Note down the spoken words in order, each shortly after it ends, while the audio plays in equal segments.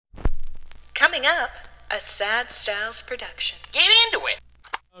Coming up, a Sad Styles production. Get into it.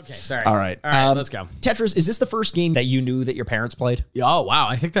 Okay, sorry. All right, let's go. Tetris, is this the first game that you knew that your parents played? Oh, wow.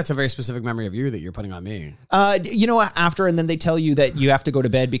 I think that's a very specific memory of you that you're putting on me. You know, after, and then they tell you that you have to go to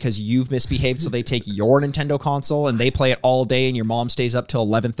bed because you've misbehaved, so they take your Nintendo console and they play it all day, and your mom stays up till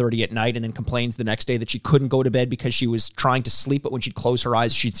 11:30 at night and then complains the next day that she couldn't go to bed because she was trying to sleep, but when she'd close her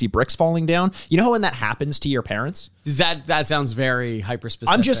eyes, she'd see bricks falling down. You know how when that happens to your parents? That sounds very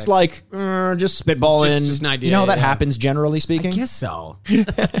hyper-specific. I'm just like, just spitballing. Just an idea. You know how that happens, generally speaking? I guess so.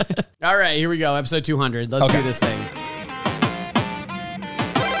 All right, here we go. Episode 200. Let's do this thing.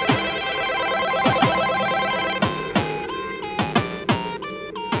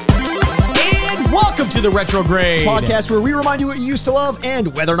 And welcome to the Retrograde Podcast where we remind you what you used to love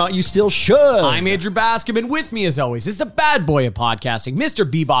and whether or not you still should. I'm Andrew Bascom, and with me, as always, is the bad boy of podcasting, Mr.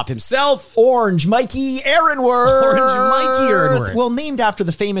 Bebop himself. Orange Mikey Aaronworth. Orange Mikey Aaronworth. Well, named after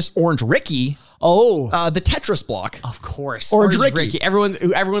the famous Orange Ricky. Oh. The Tetris block. Of course. Orange Ricky.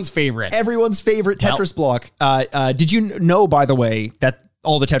 Everyone's favorite. Everyone's favorite Tetris block. Did you know, by the way, that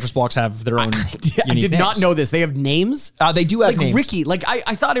all the Tetris blocks have their own I did not know this. They have names? They do have names. Ricky. Like,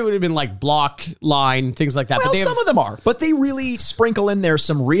 I thought it would have been like block, line, things like that. Well, but some of them are. But they really sprinkle in there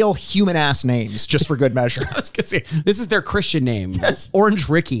some real human-ass names just for good measure. I was going to say, this is their Christian name. Yes. Orange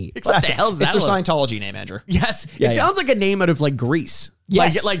Ricky. Exactly. What the hell is that? It's their Scientology name, Andrew. Yes. It sounds like a name out of like Greece.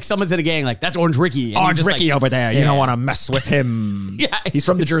 Yes. Like someone's in a gang, like, that's Orange Ricky. And Orange Ricky over there. Yeah. You don't want to mess with him. Yeah. He's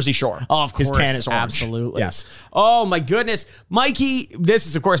from the Jersey Shore. Oh, of course. His tan is orange. Absolutely. Yes. Oh, my goodness. Mikey, this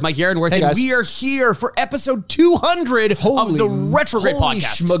is, of course, Mikey Aaronworth. Hey, and guys. we are here for episode 200 of the Retrograde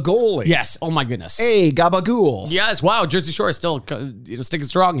Podcast. Schmagoli. Yes. Oh, my goodness. Hey, gabagool. Yes. Wow. Jersey Shore is still sticking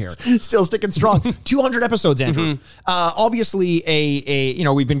strong here. Still sticking strong. 200 episodes, Andrew. Obviously,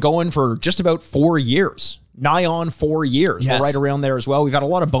 we've been going for just about 4 years. Nigh on 4 years. Yes. We're right around there as well. We've had a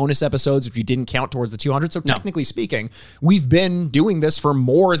lot of bonus episodes, which we didn't count towards the 200. So technically speaking, we've been doing this for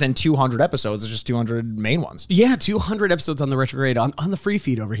more than 200 episodes. It's just 200 main ones. Yeah, 200 episodes on the Retrograde, on the free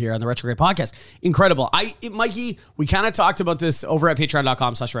feed over here on the Retrograde Podcast. Incredible. Mikey, we kind of talked about this over at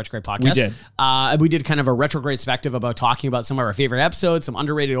patreon.com/retrograde podcast. We did. We did kind of a retrograde perspective about talking about some of our favorite episodes, some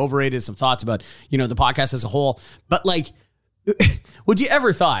underrated, overrated, some thoughts about, the podcast as a whole. But like, would you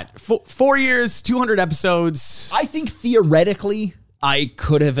ever thought 4 years, 200 episodes? I think theoretically I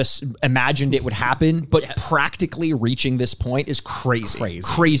could have imagined it would happen, but practically reaching this point is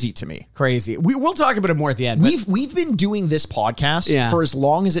crazy to me. Crazy. We'll talk about it more at the end. We've been doing this podcast for as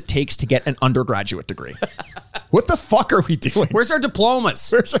long as it takes to get an undergraduate degree. What the fuck are we doing? Where's our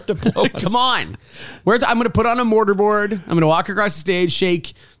diplomas? Come on. I'm going to put on a mortarboard. I'm going to walk across the stage,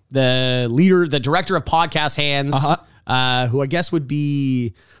 shake the director of podcast hands. Who I guess would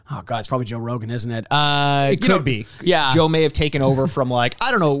be, it's probably Joe Rogan, isn't it? It could be. Yeah. Joe may have taken over from I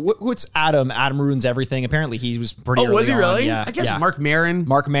don't know, what's Adam? Adam ruins everything. Apparently he was pretty early was he really? on. Yeah. I guess Mark Maron.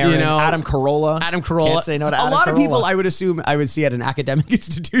 Adam Carolla. Can't say no to Adam A lot of Carolla. people I would assume I would see at an academic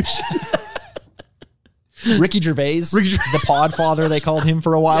institution. Ricky Gervais, the Podfather, they called him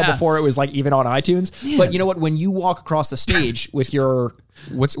for a while before it was even on iTunes. Man. But you know what? When you walk across the stage with your,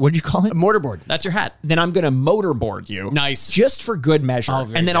 what did you call it? A mortarboard. That's your hat. Then I'm going to motorboard you. Nice. Just for good measure.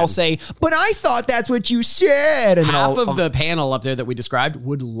 And then I'll say, but I thought that's what you said. And half of the panel up there that we described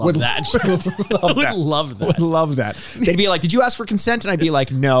would love that. Would love that. They'd be like, did you ask for consent? And I'd be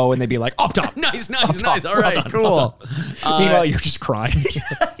like, no. And they'd be like, up top. Nice. All right, cool. Meanwhile, you're just crying.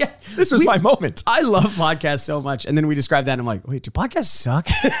 This was my moment. I love podcasts so much. And then we described that and I'm like, wait, do podcasts suck?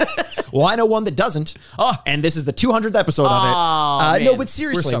 Well, I know one that doesn't. And this is the 200th episode of it. No, but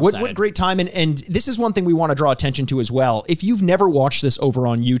seriously, what great time. And this is one thing we want to draw attention to as well. If you've never watched this over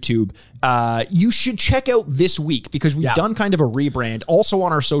on YouTube, you should check out this week because we've done kind of a rebrand. Also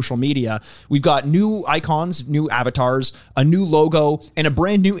on our social media, we've got new icons, new avatars, a new logo, and a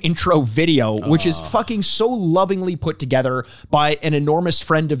brand new intro video, which is fucking so lovingly put together by an enormous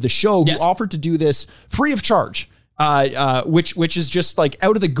friend of the show who offered to do this free of charge. Which is just out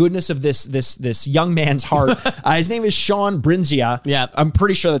of the goodness of this young man's heart. His name is Sean Brinzia. Yeah. I'm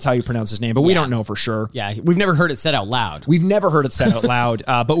pretty sure that's how you pronounce his name, but we don't know for sure. Yeah. We've never heard it said out loud.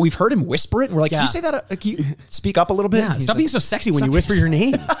 But we've heard him whisper it. And we're like, can you say that? Can you speak up a little bit? Yeah. Stop being so sexy when you whisper your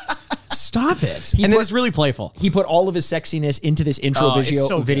name. Stop it. And then it's really playful. He put all of his sexiness into this intro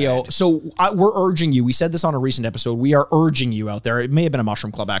video. So we're urging you. We said this on a recent episode. We are urging you out there. It may have been a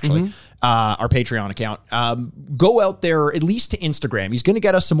Mushroom Club, actually, our Patreon account. Go out there, at least to Instagram. He's going to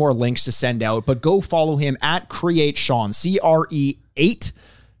get us some more links to send out, but go follow him at Create Sean, CRE8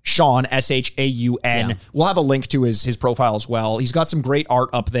 Sean, SHAUN. We'll have a link to his profile as well. He's got some great art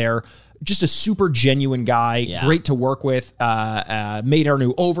up there. just a super genuine guy, great to work with, made our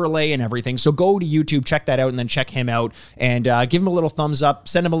new overlay and everything. So go to YouTube, check that out, and then check him out and give him a little thumbs up,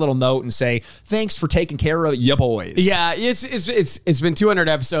 send him a little note and say, thanks for taking care of ya boys. Yeah, it's been 200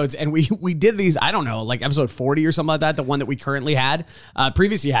 episodes and we did these, I don't know, like episode 40 or something like that, the one that we currently had,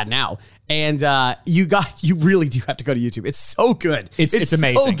 previously had now. And you really do have to go to YouTube. It's so good. It's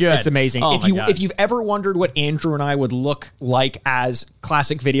amazing. So good. It's amazing. Oh If you've ever wondered what Andrew and I would look like as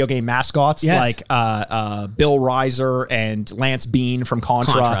classic video game mascots, like Bill Reiser and Lance Bean from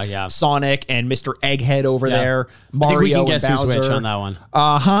Contra, Sonic and Mr. Egghead over there, Mario, I think we can guess and Bowser. who's which on that one.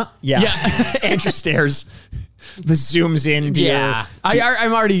 Yeah. Andrew stares. The zooms in.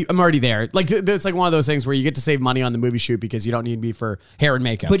 I'm already there. Like it's like one of those things where you get to save money on the movie shoot because you don't need me for hair and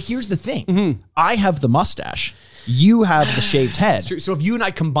makeup. But here's the thing: I have the mustache. You have the shaved head. That's true. So if you and I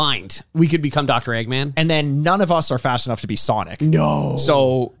combined, we could become Dr. Eggman. And then none of us are fast enough to be Sonic. No.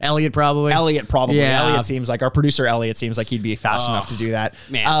 So Elliot probably. Yeah. Elliot seems like, our producer Elliot seems like he'd be fast enough to do that.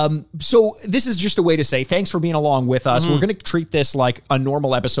 Man. So this is just a way to say thanks for being along with us. We're going to treat this like a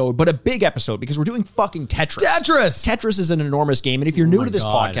normal episode, but a big episode because we're doing fucking Tetris. Tetris is an enormous game. And if you're new to this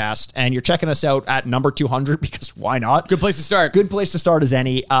podcast and you're checking us out at number 200, because why not? Good place to start. Good place to start as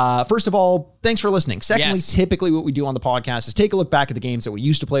any. First of all, thanks for listening. Secondly, typically what we do on the podcast is take a look back at the games that we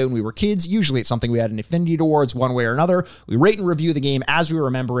used to play when we were kids. Usually it's something we had an affinity towards one way or another. We rate and review the game as we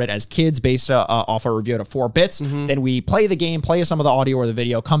remember it as kids based off a review out of 4 bits. Then we play the game, play some of the audio or the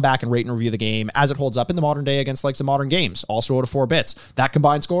video, come back and rate and review the game as it holds up in the modern day against like some modern games, also out of 4 bits. That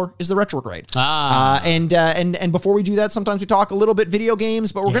combined score is the retrograde. And before we do that, sometimes we talk a little bit video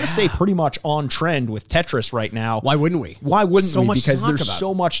games, but we're going to stay pretty much on trend with Tetris right now. Why wouldn't we? Because there's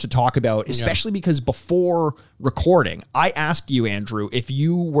so much to talk about, especially because before recording, I asked you, Andrew, if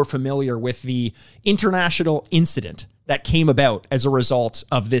you were familiar with the international incident that came about as a result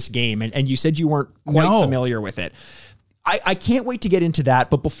of this game. And you said you weren't quite familiar with it. I can't wait to get into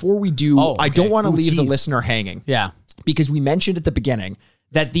that. But before we do, I don't want to leave the listener hanging. Yeah. Because we mentioned at the beginning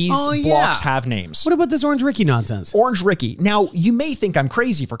that these blocks have names. What about this Orange Ricky nonsense? Orange Ricky. Now, you may think I'm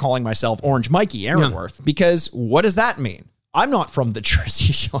crazy for calling myself Orange Mikey Aaronworth, because what does that mean? I'm not from the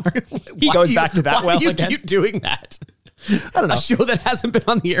Jersey Shore. He goes back to that well again. Why do you keep doing that? I don't know. A show that hasn't been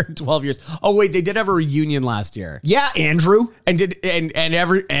on the air in 12 years. Oh wait, they did have a reunion last year. Yeah, Andrew. And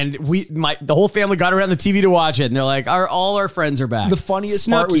the whole family got around the TV to watch it, and they're like, all our friends are back. The funniest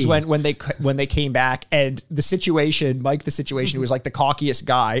part was when they came back, and the situation, Mike, who was like the cockiest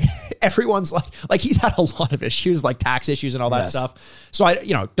guy. Everyone's like he's had a lot of issues, like tax issues and all that stuff. So I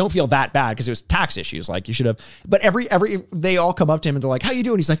don't feel that bad because it was tax issues. Like you should have. But they all come up to him and they're like, "How you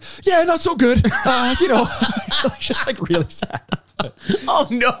doing?" He's like, "Yeah, not so good." Just like really sad. Oh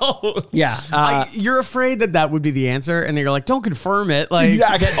no. Yeah. You're afraid that would be the answer. And they're like, don't confirm it. Like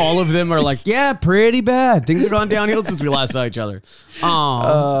all of them are like, yeah, pretty bad. Things have gone downhill since we last saw each other.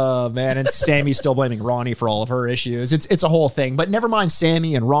 Oh man. And Sammy's still blaming Ronnie for all of her issues. It's a whole thing, but never mind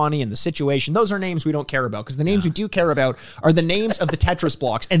Sammy and Ronnie and the situation. Those are names we don't care about, because the names we do care about are the names of the Tetris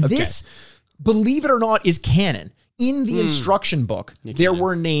blocks. And this, believe it or not, is canon. In the instruction book, there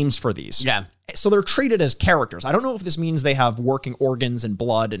were names for these. Yeah. So they're treated as characters. I don't know if this means they have working organs and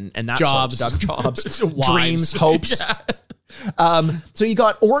blood and that jobs. sort of stuff. Jobs, dreams, hopes. So you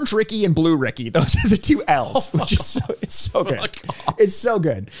got Orange Ricky and Blue Ricky. Those are the 2 L's, which is it's so good. It's so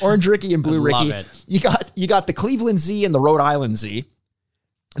good. Orange Ricky and Blue Ricky. It. You got the Cleveland Z and the Rhode Island Z.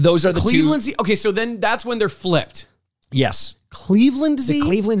 Those are the Cleveland Z. Okay, so then that's when they're flipped. Yes. Cleveland Z? The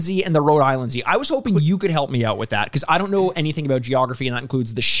Cleveland Z and the Rhode Island Z. I was hoping you could help me out with that, because I don't know anything about geography, and that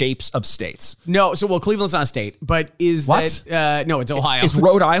includes the shapes of states. No, so Cleveland's not a state, but is what? That, no, it's Ohio. Is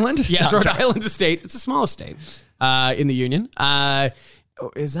Rhode Island? Yes, Rhode Island's a state. It's the smallest state in the Union.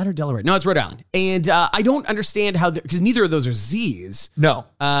 Is that or Delaware? No, it's Rhode Island. And I don't understand how, because neither of those are Z's. No.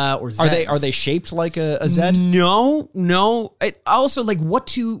 Or Z's. Are they shaped like a Z? No. It also, like, what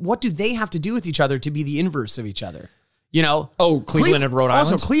do they have to do with each other to be the inverse of each other? Cleveland and Rhode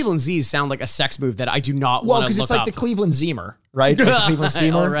Island. Also, Cleveland Z's sound like a sex move that I do not want to look up. Well, because it's like the Cleveland Zemer, right? Like the Cleveland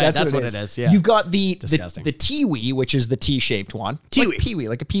Steamer. Right, that's what it is. Yeah. You've got the Tiwi, which is the T-shaped one. Tiwi.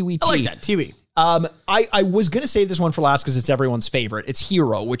 Like a Pee-wee T. I like that, Tiwi. I was going to save this one for last because it's everyone's favorite. It's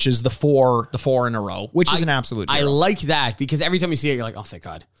Hero, which is the four in a row, which is an absolute hero. I like that because every time you see it, you're like, oh, thank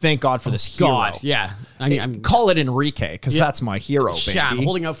God. Thank God for this hero. God, yeah. Call it Enrique, because that's my hero, baby. Yeah, I'm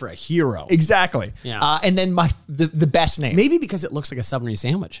holding out for a hero. Exactly. Yeah. And then the best name. Maybe because it looks like a submarine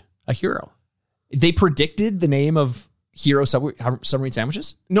sandwich. A hero. They predicted the name of Hero submarine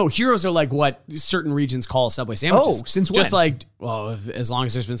sandwiches? No, heroes are like what certain regions call Subway sandwiches. Oh, since when? Just like, well, as long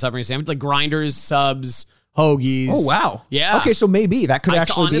as there's been submarine sandwiches, like grinders, subs, hoagies. Oh, wow. Yeah. Okay, so maybe that could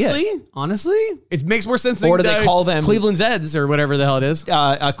actually be it. Honestly, it makes more sense than Or do they call them Cleveland Zeds or whatever the hell it is?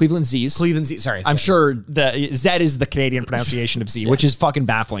 Cleveland Z's. Cleveland Z. Sorry. I'm sure the Z is the Canadian pronunciation of Z, which is fucking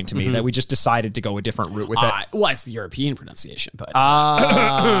baffling to me that we just decided to go a different route with it. Well, it's the European pronunciation, but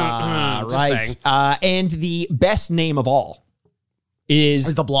right. And the best name of all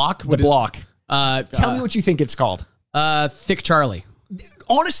is the Block. The Block. Tell me what you think it's called. Thick Charlie.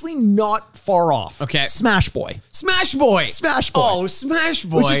 Honestly, not far off. Okay. Smash Boy. Smash Boy. Smash Boy. Oh, Smash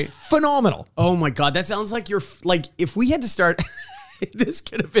Boy. Which is phenomenal. Oh my God. That sounds like if we had to start, this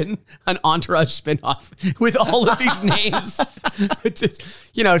could have been an Entourage spinoff with all of these names. It's just,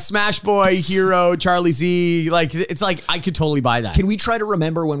 Smash Boy, Hero, Charlie Z. It's like, I could totally buy that. Can we try to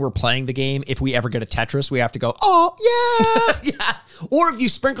remember when we're playing the game, if we ever get a Tetris, we have to go, oh, yeah. Yeah. Or if you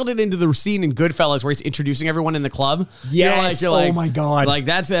sprinkled it into the scene in Goodfellas where he's introducing everyone in the club. Yes. You're like, oh my God. Like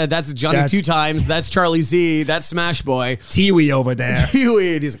that's Johnny Two Times. That's Charlie Z. That's Smash Boy. Tiwi over there.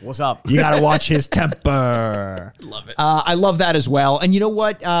 Tiwi. He's like, what's up? You got to watch his temper. Love it. I love that as well. And you know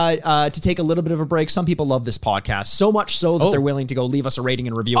what? To take a little bit of a break, some people love this podcast so much so that they're willing to go leave us a rating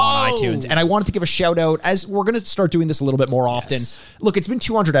and review on iTunes. And I wanted to give a shout out, as we're going to start doing this a little bit more often. Yes. Look, it's been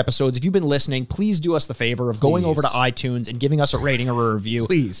 200 episodes. If you've been listening, please do us the favor of going over to iTunes and giving us a rating or a review.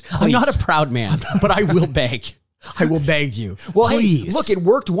 Please. I'm not a proud man, but I will beg. I will beg you. Well, please. Hey, look, it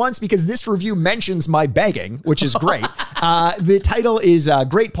worked once because this review mentions my begging, which is great. The title is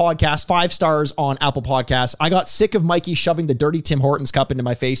Great Podcast, 5 stars on Apple Podcasts. I got sick of Mikey shoving the dirty Tim Hortons cup into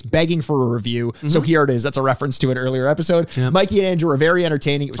my face, begging for a review. So here it is. That's a reference to an earlier episode. Yep. Mikey and Andrew are very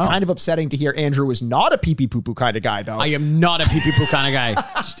entertaining. It was kind of upsetting to hear Andrew was not a pee-pee-poo-poo kind of guy, though. I am not a pee-pee-poo kind of guy.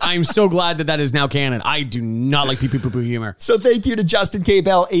 I'm so glad that is now canon. I do not like pee-pee-poo-poo humor. So thank you to Justin K.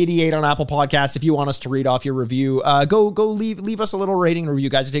 Bell, 88 on Apple Podcasts. If you want us to read off your review, go leave us a little rating and review,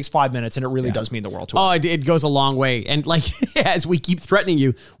 guys. It takes 5 minutes and it really does mean the world to us. Oh, it goes a long way. And as we keep threatening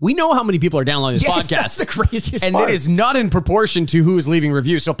you, we know how many people are downloading this podcast. That's the craziest and part. It is not in proportion to who is leaving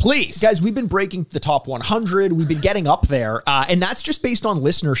reviews. So please. Guys, we've been breaking the top 100. We've been getting up there. And that's just based on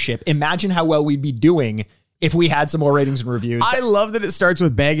listenership. Imagine how well we'd be doing if we had some more ratings and reviews. I love that it starts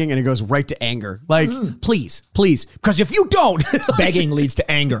with begging and it goes right to anger. Please. Because if you don't. Begging leads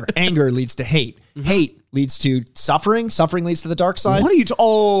to anger. Anger leads to hate. Hate leads to suffering. Suffering leads to the dark side. What are you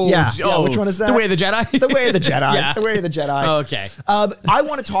which one is that? The Way of the Jedi? The Way of the Jedi. The Way of the Jedi. Okay. I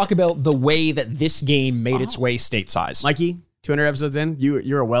want to talk about the way that this game made its way stateside. Mikey, 200 episodes in,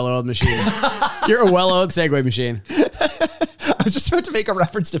 you're a well-oiled machine. You're a well-oiled Segway machine. I was just about to make a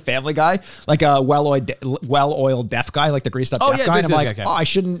reference to Family Guy, like a well-oiled deaf guy, like the greased up deaf guy. And I'm like, okay. I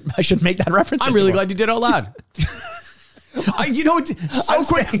shouldn't make that reference. I'm really glad you did it out loud. So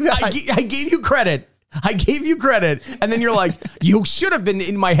quick. I gave you credit. And then you're like, you should have been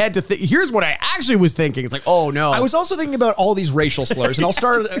in my head to think. Here's what I actually was thinking. It's like, oh no. I was also thinking about all these racial slurs, and I'll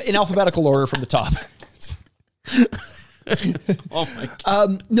start in alphabetical order from the top. Oh my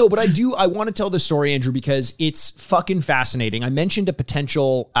God. No, but I want to tell this story, Andrew, because it's fucking fascinating. I mentioned a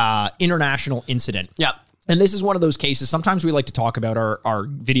potential international incident. Yeah. And this is one of those cases. Sometimes we like to talk about our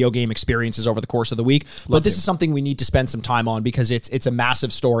video game experiences over the course of the week, but this is something we need to spend some time on because it's a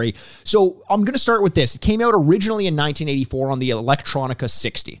massive story. So I'm going to start with this. It came out originally in 1984 on the Electronica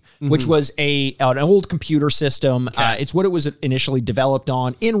 60, which was an old computer system. Okay. It's what it was initially developed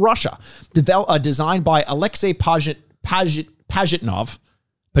on in Russia, designed by Alexei Pajitnov.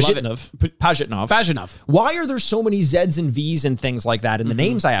 Why are there so many Z's and V's and things like that in the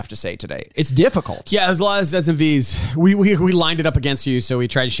names I have to say today? It's difficult. Yeah, there's a lot of Z's and V's. We lined it up against you, so we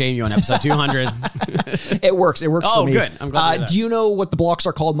tried to shame you on episode 200. It works. It works for me. Oh, good. I'm glad to hear that. Do you know what the blocks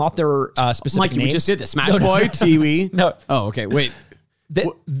are called? Not their specific Mikey, names? we just did this. Smash Boy, Tiwi. No. Oh, okay. Wait.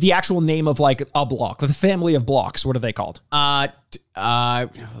 The actual name of like a block, the family of blocks. What are they called? They're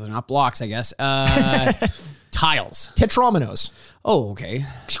not blocks, I guess. Tiles. Tetrominos. Oh, okay.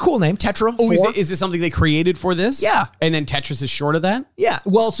 Cool name. Tetra. Oh, is this something they created for this? Yeah. And then Tetris is short of that? Yeah.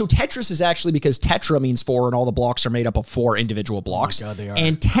 Well, so Tetris is actually because tetra means 4 and all the blocks are made up of 4 individual blocks. Oh my God, they are.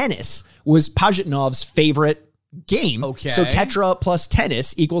 And tennis was Pajitnov's favorite game. Okay. So tetra plus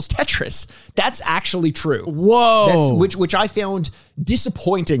tennis equals Tetris. That's actually true. Whoa. Which I found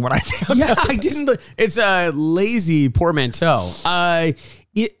disappointing when I found out. I didn't. It's a lazy portmanteau.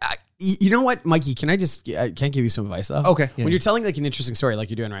 You know what, Mikey? Can I give you some advice though? Okay. When you're telling like an interesting story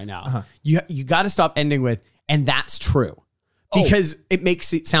like you're doing right now, you got to stop ending with "and that's true," because it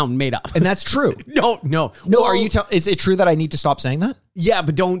makes it sound made up. And that's true. No. Well, are you? Is it true that I need to stop saying that? Yeah,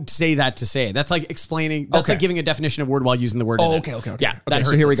 but don't say that to say it. That's like explaining. That's like giving a definition of word while using the word. Okay. Yeah. Okay.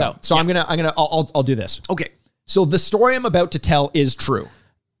 So here we go. So yeah. I'll do this. Okay. So the story I'm about to tell is true.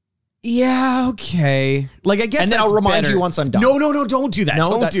 Yeah, okay. Like, I guess and then that's I'll remind better. you once I'm done. No, don't do that. No,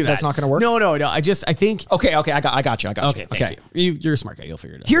 don't do that. That's not going to work? No. I think... Okay, I got you. Okay, thank you. You're a smart guy. You'll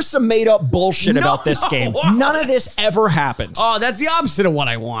figure it out. Here's some made up bullshit about this game. What? None of this ever happened. Oh, that's the opposite of what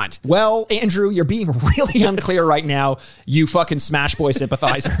I want. Well, Andrew, you're being really unclear right now, you fucking Smash Boy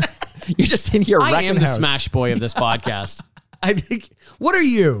sympathizer. You're just in here wrecking I am the house. Smash Boy of this podcast. I think... What are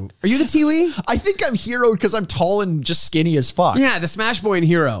you? Are you the Tiwi? I think I'm Hero because I'm tall and just skinny as fuck. Yeah, the Smash Boy and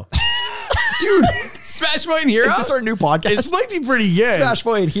Hero. Dude, Smash Boy and Hero? is this our new podcast? This might be pretty good. Smash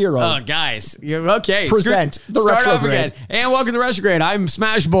Boy and Hero. Oh, guys. Okay. Present the Start off retrograde. again. And welcome to Retrograde. I'm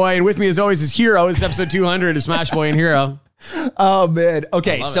Smash Boy, and with me as always is Hero. It's episode 200 of Smash Boy and Hero. Oh, man.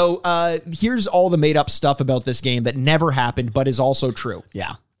 Okay, so here's all the made up stuff about this game that never happened, but is also true.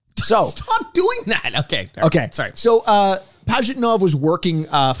 Yeah. So stop doing that. Okay. All right. Okay. Sorry. So Pajitnov was working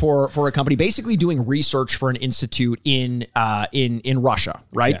for a company, basically doing research for an institute in Russia,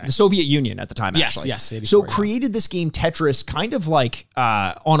 right? Okay. The Soviet Union at the time, Yes, actually. yes, 84, So yeah. created this game Tetris kind of like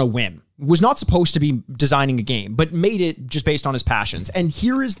on a whim. Was not supposed to be designing a game, but made it just based on his passions. And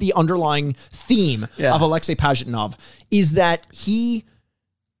here is the underlying theme of Alexei Pajitnov is that he's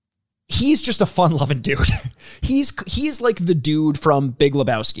just a fun-loving dude. He is like the dude from Big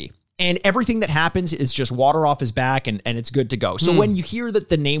Lebowski. And everything that happens is just water off his back and it's good to go. So when you hear that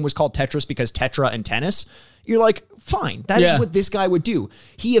the name was called Tetris because Tetra and tennis, you're like, fine, that is what this guy would do.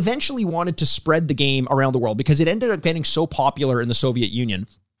 He eventually wanted to spread the game around the world because it ended up getting so popular in the Soviet Union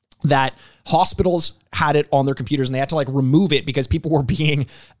that hospitals had it on their computers and they had to like remove it because people were being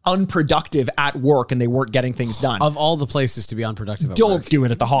unproductive at work and they weren't getting things done. Of all the places to be unproductive at Don't work. do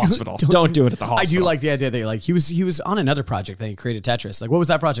it at the hospital. Don't do it at the hospital. I do like the idea that like he was on another project that he created Tetris. Like, what was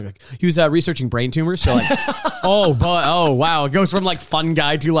that project? Like, he was researching brain tumors. So like, oh wow, it goes from like fun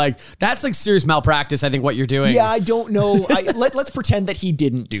guy to like that's like serious malpractice. I think what you're doing. Yeah, I don't know. Let's pretend that he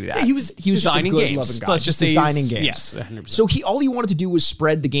didn't do that. He was just designing a good, games. loving guy. Let's just say designing games. Yes, 100%. So all he wanted to do was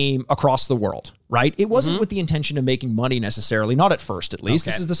spread the game across the world. Right? It wasn't with the intention of making money necessarily, not at first at least.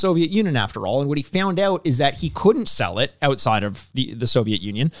 Okay. This is the Soviet Union after all. And what he found out is that he couldn't sell it outside of the Soviet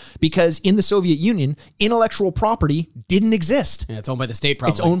Union because in the Soviet Union, intellectual property didn't exist. Yeah, it's owned by the state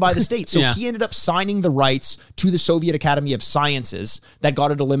probably. It's owned by the state. So Yeah. he ended up signing the rights to the Soviet Academy of Sciences that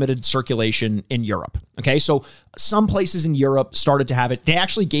got it a limited circulation in Europe. Okay, so some places in Europe started to have it. They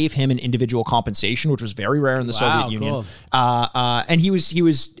actually gave him an individual compensation, which was very rare in the Soviet Union. Cool. And he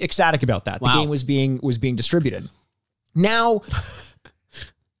was ecstatic about that. The Wow. game was being distributed. Now,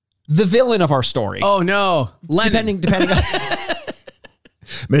 the villain of our story. Oh no, Lenin. Depending on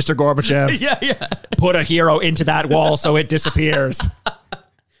Mr. Gorbachev, Yeah. put a hero into that wall so it disappears.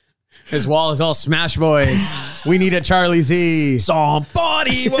 His wall is all Smash Boys. We need a Charlie Z.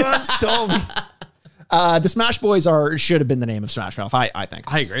 Somebody once told me. The Smash Boys should have been the name of Smash Mouth, I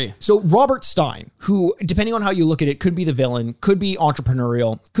think. I agree. So Robert Stein, who, depending on how you look at it, could be the villain, could be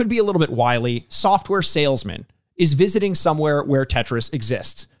entrepreneurial, could be a little bit wily, software salesman, is visiting somewhere where Tetris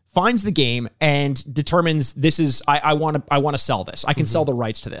exists, finds the game and determines this is, I want to sell this. I can sell the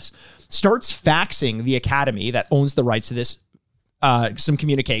rights to this. Starts faxing the academy that owns the rights to this some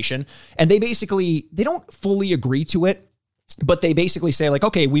communication. And they don't fully agree to it. But they basically say like,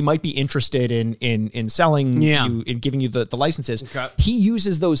 okay, we might be interested in selling you, in giving you the licenses. Okay. He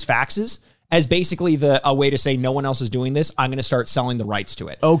uses those faxes as basically a way to say no one else is doing this. I'm going to start selling the rights to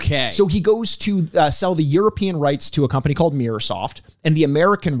it. Okay. So he goes to sell the European rights to a company called Mirrorsoft and the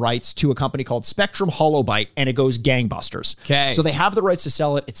American rights to a company called Spectrum Holobyte, and it goes gangbusters. Okay. So they have the rights to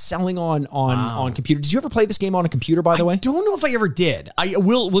sell it. It's selling on computer. Did you ever play this game on a computer, by the way? I don't know if I ever did.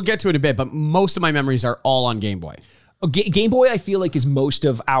 We'll get to it in a bit, but most of my memories are all on Game Boy. Game Boy, I feel like, is most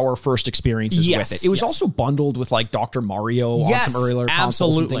of our first experiences with it. It was also bundled with like Dr. Mario on some earlier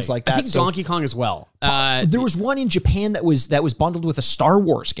consoles and things like that. I think Donkey Kong as well. There was one in Japan that was bundled with a Star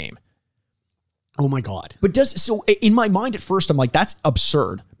Wars game. Oh my God. But in my mind at first, I'm like, that's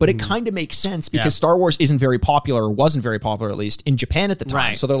absurd. But it kind of makes sense because Star Wars isn't very popular, or wasn't very popular at least, in Japan at the time.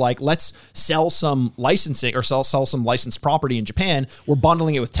 Right. So they're like, let's sell some licensing or sell some licensed property in Japan. We're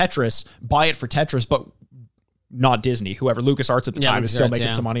bundling it with Tetris, buy it for Tetris, but not Disney, whoever, LucasArts at the time is still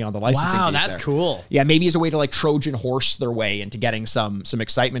making some money on the licensing. Wow, fees that's there. cool. Yeah, maybe as a way to like Trojan horse their way into getting some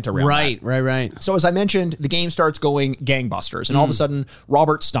excitement around that. Right. So as I mentioned, the game starts going gangbusters, and all of a sudden,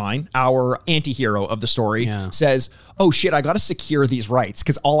 Robert Stein, our anti-hero of the story, says, oh shit, I got to secure these rights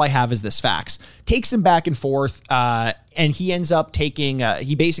because all I have is this fax. Takes him back and forth, and he ends up taking,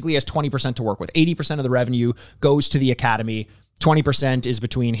 he basically has 20% to work with. 80% of the revenue goes to the academy. 20% is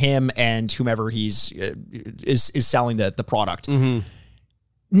between him and whomever is selling the product.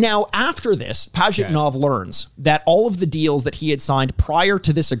 Now, after this, Pajitnov learns that all of the deals that he had signed prior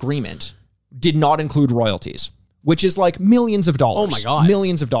to this agreement did not include royalties, which is like millions of dollars. Oh my God.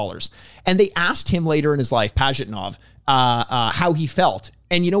 Millions of dollars. And they asked him later in his life, Pajitnov, how he felt.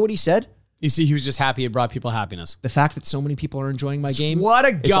 And you know what he said? You see, he was just happy it brought people happiness. The fact that so many people are enjoying my game. What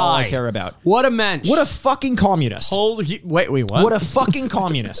a guy. Is all I care about. What a mensch. What a fucking communist. Wait, what? What a fucking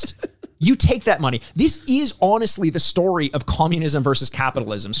communist. You take that money. This is honestly the story of communism versus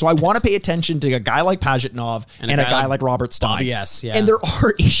capitalism. So I want to pay attention to a guy like Pajitnov and a guy like Robert Stein. Yes, yeah. And there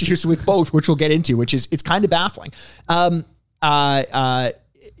are issues with both, which we'll get into, which is, it's kind of baffling.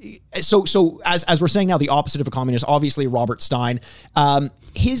 So as we're saying now, the opposite of a communist, obviously Robert Stein,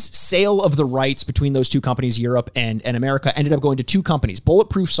 his sale of the rights between those two companies, Europe and America, ended up going to two companies,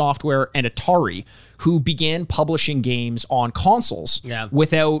 Bulletproof Software and Atari, who began publishing games on consoles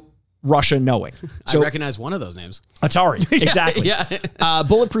without Russia knowing. So I recognize one of those names. Atari, exactly. Yeah.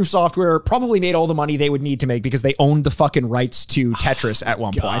 Bulletproof Software probably made all the money they would need to make because they owned the fucking rights to Tetris at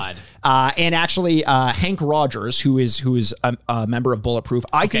one point. And actually, Hank Rogers, who is a member of Bulletproof,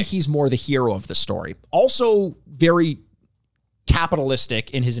 I think he's more the hero of the story. Also very capitalistic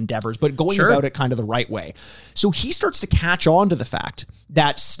in his endeavors, but going about it kind of the right way. So he starts to catch on to the fact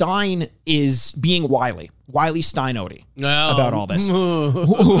that Stein is being Wily Steinotti about all this.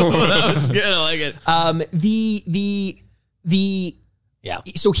 That's good. I like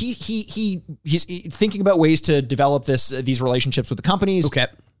it. So he's thinking about ways to develop these relationships with the companies. Okay.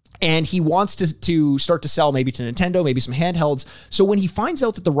 And he wants to start to sell maybe to Nintendo, maybe some handhelds. So when he finds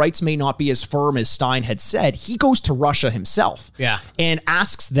out that the rights may not be as firm as Stein had said, he goes to Russia himself. Yeah. And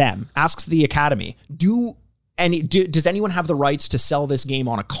asks the Academy, does anyone have the rights to sell this game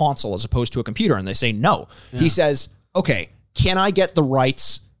on a console as opposed to a computer? And they say no. Yeah. He says, okay, can I get the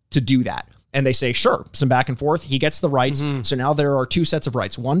rights to do that? And they say, sure. Some back and forth. He gets the rights. Mm-hmm. So now there are two sets of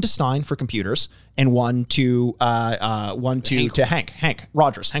rights: one to Stein for computers, and one to Hank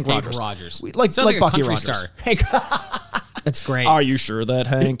Rogers. Like Bucky Rogers. Star. Hank. That's great. Are you sure that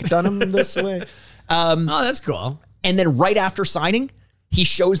Hank done him this way? Oh, that's cool. And then right after signing, he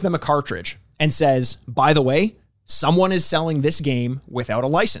shows them a cartridge and says, by the way, someone is selling this game without a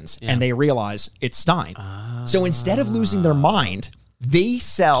license. Yeah. And they realize it's Stein. So instead of losing their mind, they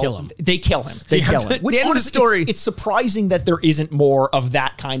kill him. Kill him. Which the end of the story. It's surprising that there isn't more of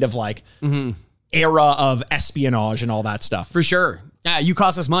that kind of like era of espionage and all that stuff. For sure. Yeah, you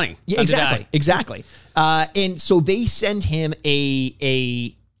cost us money. Yeah, exactly. And so they send him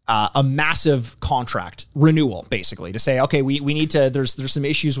a massive contract renewal, basically, to say, okay, we need to, there's some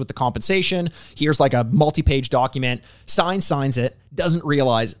issues with the compensation. Here's like a multi-page document. Stein signs it, doesn't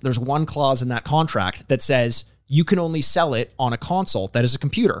realize there's one clause in that contract that says you can only sell it on a console that is a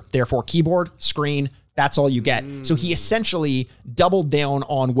computer. Therefore, keyboard, screen, that's all you get. So he essentially doubled down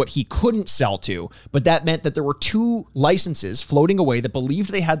on what he couldn't sell to, but that meant that there were two licenses floating away that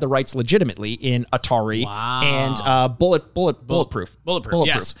believed they had the rights legitimately in Atari and Bulletproof.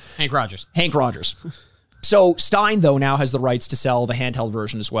 Yes. Hank Rogers. So Stein, though, now has the rights to sell the handheld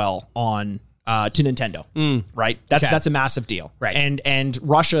version as well on to Nintendo, right? That's a massive deal, right? And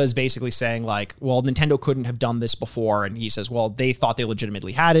Russia is basically saying like, well, Nintendo couldn't have done this before, and he says, well, they thought they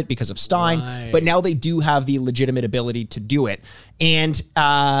legitimately had it because of Stein, but now they do have the legitimate ability to do it, and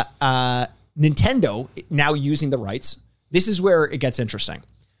Nintendo now using the rights. This is where it gets interesting.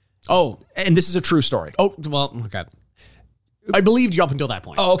 Oh, and this is a true story. Oh, well, okay. I believed you up until that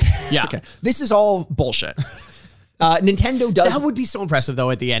point. Oh, okay. Yeah. Okay. This is all bullshit. Nintendo does. That would be so impressive,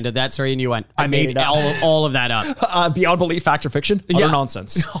 though, at the end of that story, and you went, I made all of that up. Beyond belief, fact or fiction? Utter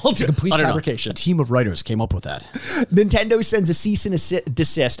nonsense. It's a complete fabrication. A team of writers came up with that. Nintendo sends a cease and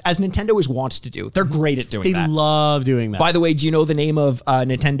desist, as Nintendo is wont to do. They're great at doing that. They love doing that. By the way, do you know the name of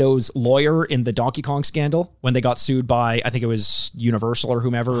Nintendo's lawyer in the Donkey Kong scandal when they got sued by, I think it was Universal or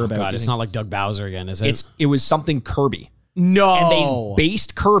whomever? It's not like Doug Bowser again, is it? It was something Kirby. No. And they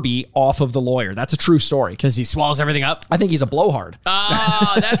based Kirby off of the lawyer. That's a true story. Because he swallows everything up? I think he's a blowhard.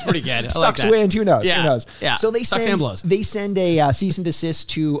 Oh, that's pretty good. Sucks wind. Who knows? Yeah. Who knows? Yeah. So they send a cease and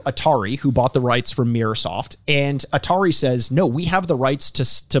desist to Atari, who bought the rights from Mirrorsoft. And Atari says, no, we have the rights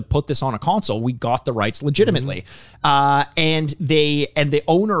to put this on a console. We got the rights legitimately. And the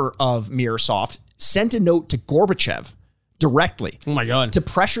owner of Mirrorsoft sent a note to Gorbachev directly. Oh my God. To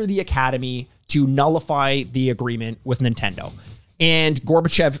pressure the Academy to nullify the agreement with Nintendo. And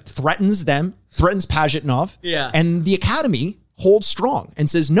Gorbachev threatens Pajitnov. Yeah. And the Academy holds strong and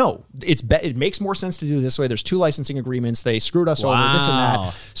says, no, it makes more sense to do it this way. There's two licensing agreements. They screwed us over, this and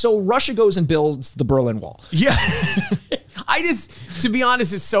that. So Russia goes and builds the Berlin Wall. Yeah. To be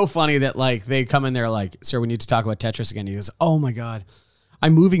honest, it's so funny that like they come in there like, sir, we need to talk about Tetris again. He goes, oh my God.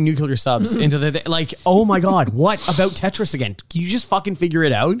 I'm moving nuclear subs into the like. Oh my god, what about Tetris again? Can you just fucking figure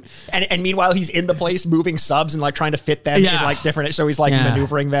it out? And meanwhile, he's in the place moving subs and like trying to fit them in like different. So he's like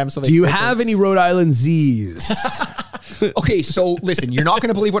maneuvering them. So do you have any Rhode Island Z's? Okay, so listen, you're not going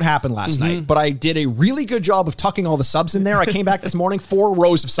to believe what happened last night, but I did a really good job of tucking all the subs in there. I came back this morning, 4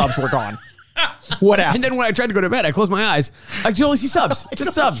 rows of subs were gone. What happened? And then when I tried to go to bed, I closed my eyes. I could only see subs.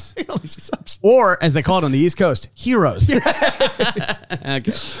 Just subs. I only see subs. Or, as they call it on the East Coast, heroes.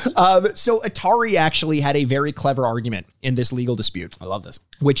 Okay. So Atari actually had a very clever argument in this legal dispute. I love this.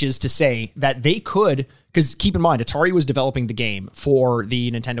 Which is to say that they could, because keep in mind, Atari was developing the game for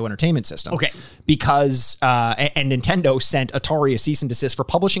the Nintendo Entertainment System. Okay. Because, and Nintendo sent Atari a cease and desist for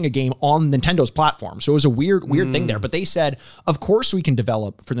publishing a game on Nintendo's platform. So it was a weird thing there. But they said, of course we can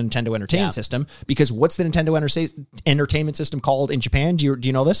develop for the Nintendo Entertainment System, because what's the Nintendo Entertainment System called in Japan? Do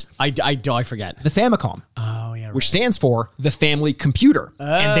you know this? I forget. The Famicom. Oh, yeah, right. Which stands for the family computer.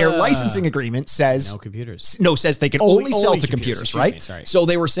 And their licensing agreement says... No computers. No, says they can only sell to computers, right? Excuse me, sorry. So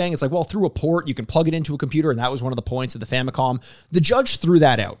they were saying it's like, well, through a port, you can plug it into a computer, and that was one of the points of the Famicom. The judge threw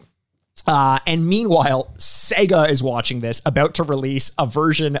that out. And meanwhile, Sega is watching this, about to release a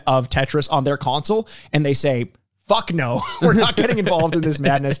version of Tetris on their console, and they say, fuck no, we're not getting involved in this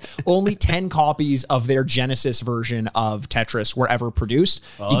madness. Only 10 copies of their Genesis version of Tetris were ever produced.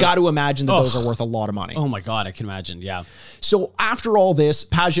 You got to imagine that those are worth a lot of money. Oh my God, I can imagine, yeah. So after all this,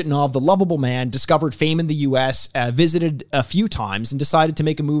 Pajitnov, the lovable man, discovered fame in the US, visited a few times, and decided to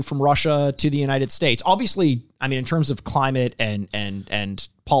make a move from Russia to the United States. Obviously, I mean, in terms of climate and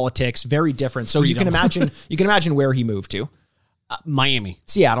politics, very different. So you can imagine where he moved to. Miami.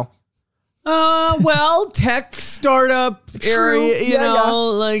 Seattle. Well, tech startup area, you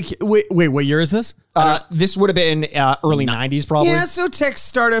know, like, wait, what year is this? This would have been early 90s, probably. Yeah, so tech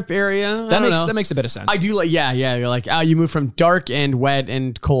startup area. That makes a bit of sense. I do like, you're like, you moved from dark and wet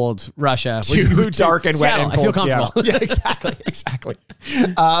and cold Russia to dark and wet and cold. I feel comfortable. Yeah, exactly.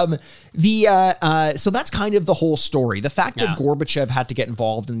 So that's kind of the whole story. The fact that Gorbachev had to get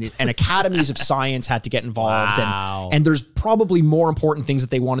involved and academies of science had to get involved, and there's probably more important things that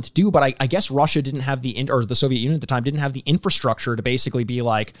they wanted to do, but I guess Russia didn't have or the Soviet Union at the time didn't have the infrastructure to basically be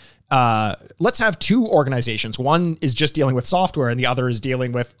like, let's have 2 organizations. One is just dealing with software, and the other is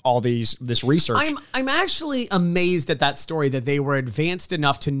dealing with all this research. I'm actually amazed at that story, that they were advanced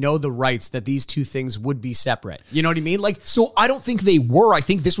enough to know the rights that these 2 things would be separate. You know what I mean? Like, so I don't think they were. I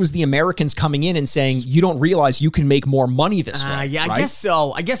think this was the Americans coming in and saying, you don't realize you can make more money this way. Yeah, right? I guess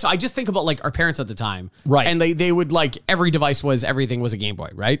so. I just think about like our parents at the time. Right. And they would like, everything was a Game Boy,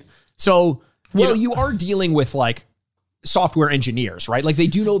 right? So, you are dealing with like software engineers, right? Like they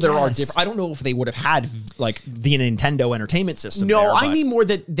do know there are different. I don't know if they would have had like the Nintendo Entertainment System. No, I mean more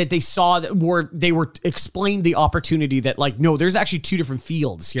that they saw that they were explained the opportunity that like, no, there's actually 2 different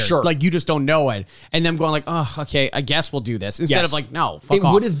fields here. Sure. Like you just don't know it. And them going like, oh, okay, I guess we'll do this. Instead of like, no, fuck it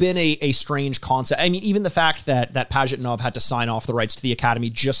off. would have been a strange concept. I mean, even the fact that Pajitnov had to sign off the rights to the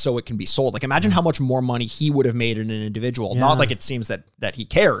Academy just so it can be sold. Like imagine how much more money he would have made in an individual. Not like it seems that he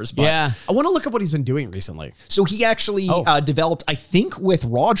cares, but I want to look at what he's been doing recently. So he actually developed, I think with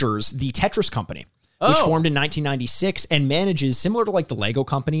Rogers, the Tetris company, which formed in 1996 and manages, similar to like the Lego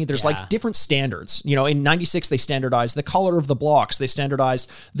company, there's like different standards. You know, in 96, they standardized the color of the blocks. They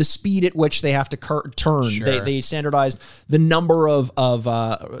standardized the speed at which they have to turn. Sure. They standardized the number or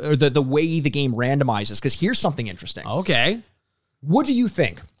the way the game randomizes. Because here's something interesting. Okay. What do you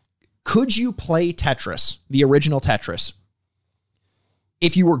think? Could you play Tetris, the original Tetris,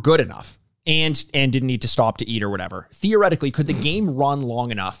 if you were good enough? And didn't need to stop to eat or whatever. Theoretically, could the game run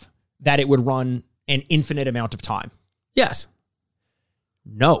long enough that it would run an infinite amount of time? Yes.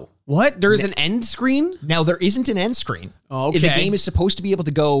 No. What? There is an end screen? Now, there isn't an end screen. Okay. The game is supposed to be able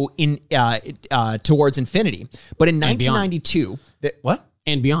to go towards infinity. But in 1992... What?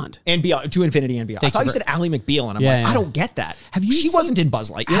 And beyond. And beyond. To infinity and beyond. I thought you said Ally McBeal, and I'm I don't get that. She wasn't in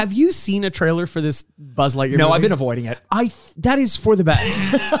Buzz Lightyear. Have you seen a trailer for this Buzz Lightyear movie? I've been avoiding it. That is for the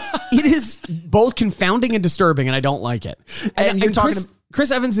best. It is both confounding and disturbing, and I don't like it. And you're talking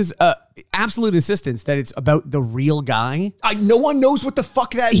Chris Evans' absolute insistence that it's about the real guy. No one knows what the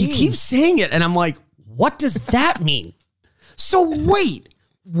fuck that means. He keeps saying it, and I'm like, what does that mean? So wait.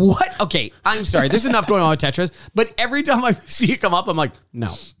 What? Okay, I'm sorry. There's enough going on with Tetris, but every time I see it come up, I'm like, no.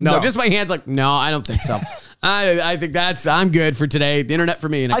 Just my hand's like, no, I don't think so. I think I'm good for today. The internet for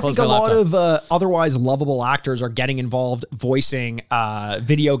me. And I think a lot of otherwise lovable actors are getting involved voicing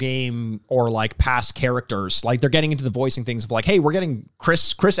video game or like past characters. Like they're getting into the voicing things of like, hey, we're getting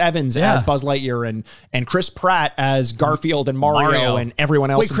Chris Evans as Buzz Lightyear and Chris Pratt as Garfield and Mario and everyone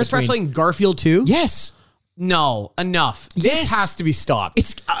else. Wait, Chris Pratt's playing Garfield too? Yes. No, enough. This has to be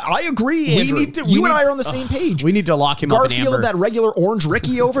stopped. I agree, Andrew. You and I are on the same page. We need to lock him up in amber. Garfield, that regular orange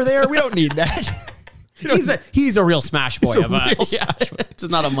Ricky over there, we don't need that. He's a real smash boy. It's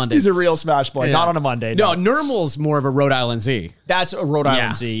not a Monday. He's a real smash boy, not on a Monday. No, Nurmul's more of a Rhode Island Z. That's a Rhode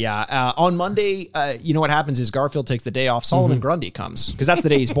Island Z, yeah. On Monday, you know what happens is Garfield takes the day off. Solomon Grundy comes because that's the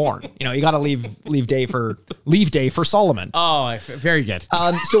day he's born. You got to leave day for Solomon. Oh, very good.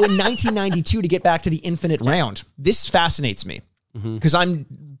 So in 1992, to get back to the infinite round, this fascinates me because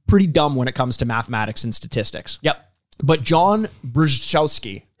I'm pretty dumb when it comes to mathematics and statistics. Yep. But John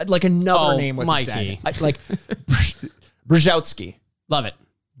Brzezowski, like another name with Mikey. a Z. Like Brzezowski. Love it.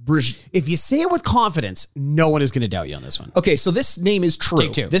 If you say it with confidence, no one is going to doubt you on this one. Okay, so this name is true.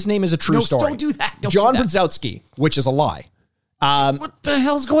 Take two. This name is a true story. Don't do that. John Brzezowski, which is a lie. What the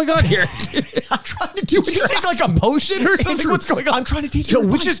hell's going on here? I'm trying to do. Did you take like a potion or something? Andrew, What's going on? I'm trying to teach you.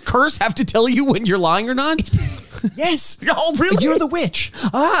 Witch's curse have to tell you when you're lying or not? Yes. Oh, really? You're the witch.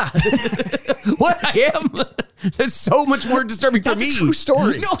 What? I am? That's so much more disturbing for me. That's a true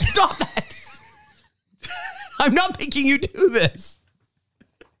story. No, stop that. I'm not making you do this.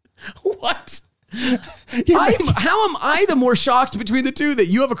 What? How am I the more shocked between the two that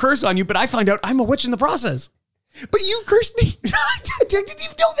you have a curse on you, but I find out I'm a witch in the process? But you cursed me. Didn't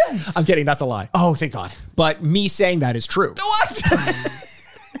even know that. I'm kidding. That's a lie. Oh, thank God. But me saying that is true. What?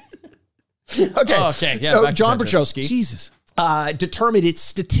 Okay. Oh, okay. Yeah, so John Brzezowski Jesus. Determined it's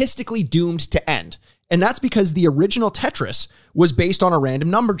statistically doomed to end. And that's because the original Tetris was based on a random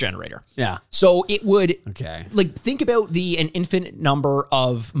number generator. Yeah. So it would, like, think about an infinite number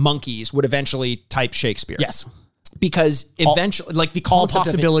of monkeys would eventually type Shakespeare. Yes. Because eventually, all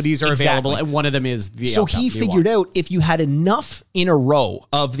possibilities are available, and one of them is the So he figured out if you had enough in a row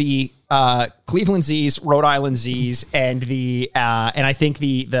of the Cleveland Z's, Rhode Island Z's, and and I think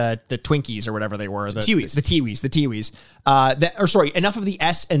the Twinkies or whatever they were, the Tiwis, enough of the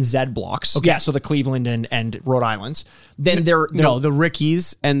S and Z blocks. Okay. Yeah, so the Cleveland and Rhode Islands. Then the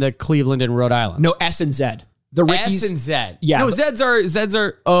Rickies and the Cleveland and Rhode Islands. No, S and Z. The Rickies, S and Z. Yeah. No, Z's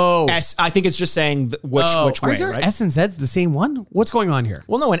are S. I think it's just saying which way, there right? S and Z's the same one? What's going on here?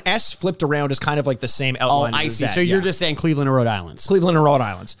 Well, no, an S flipped around is kind of like the same outline. Oh, I see. So you're just saying Cleveland and Rhode Islands. Cleveland and Rhode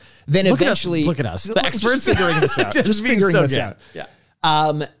Islands. Then look eventually... Look at us. The experts figuring this out. just figuring this out.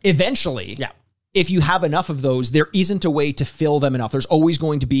 Yeah. Eventually... Yeah. If you have enough of those, there isn't a way to fill them enough. There's always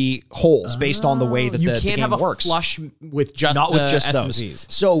going to be holes based on the way that the game works. You can't have a flush with just those.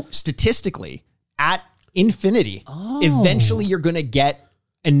 So statistically, at infinity, eventually you're going to get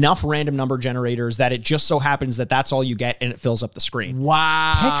enough random number generators that it just so happens that that's all you get and it fills up the screen.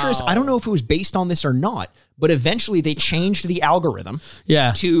 Wow. Tetris, I don't know if it was based on this or not, but eventually they changed the algorithm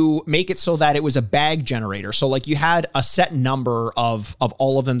to make it so that it was a bag generator. So like you had a set number of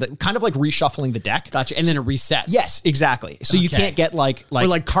all of them, that kind of like reshuffling the deck. Gotcha. And then it resets. Yes, exactly. So you can't get like or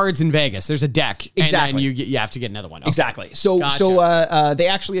like cards in Vegas. There's a deck. Exactly. And then you have to get another one. Okay. Exactly. So they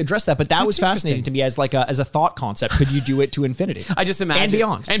actually addressed that, but that was fascinating to me as like as a thought concept. Could you do it to infinity? I just imagine.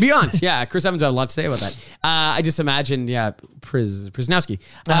 And beyond. Yeah. Chris Evans had a lot to say about that. I just imagine, Prisnowski.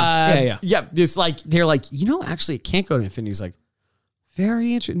 Yeah. Just like, they're like, actually it can't go to infinity. He's like,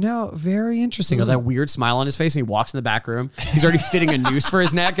 very interesting. Oh, that weird smile on his face, and he walks in the back room. He's already fitting a noose for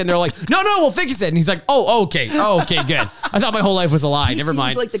his neck, and they're like, no, we'll fix it. And he's like, okay, good. I thought my whole life was a lie. Never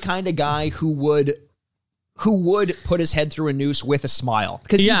mind. He's like the kind of guy who would put his head through a noose with a smile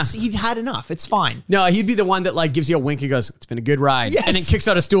because he'd had enough. It's fine. No, he'd be the one that like gives you a wink and goes, "It's been a good ride," and then kicks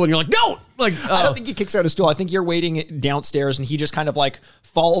out a stool, and you're like, "No!" Like, I don't think he kicks out a stool. I think you're waiting downstairs, and he just kind of like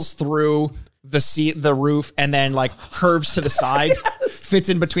falls through the roof, and then like curves to the side, fits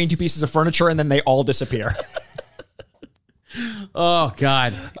in between two pieces of furniture, and then they all disappear. Oh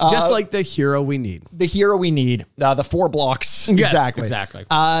God! Just like the hero we need. The 4 blocks. Yes, exactly.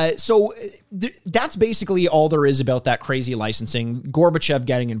 So that's basically all there is about that crazy licensing. Gorbachev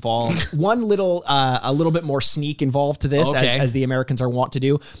getting involved. One little, a little bit more sneak involved to this, as the Americans are wont to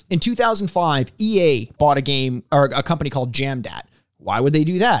do. In 2005, EA bought a game or a company called Jamdat. Why would they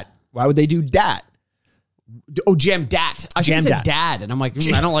do that? Why would they do dat? Oh, Jamdat. I think it said dad, and I'm like,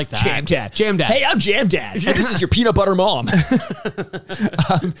 I don't like that. Jamdat. Hey, I'm Jamdat. And this is your peanut butter mom.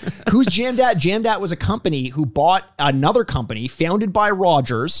 Who's Jamdat? Jamdat was a company who bought another company founded by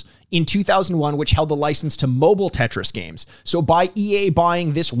Rogers in 2001, which held the license to mobile Tetris games. So by EA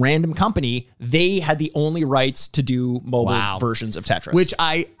buying this random company, they had the only rights to do mobile versions of Tetris. Which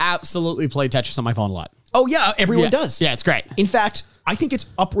I absolutely play Tetris on my phone a lot. Oh, yeah. Everyone does. Yeah, it's great. In fact, I think it's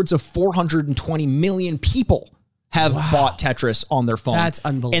upwards of 420 million people have bought Tetris on their phone. That's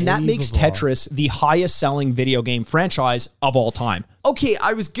unbelievable. And that makes Tetris the highest selling video game franchise of all time. Okay,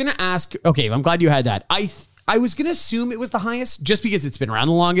 I was going to ask, I'm glad you had that. I was going to assume it was the highest just because it's been around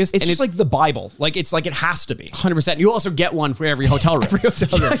the longest. It's just like the Bible. Like, it's like it has to be. 100%. You also get one for every hotel room.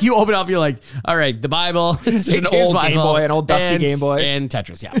 You open up, you're like, all right, the Bible. This is an old Game Boy, an old dusty Game Boy. And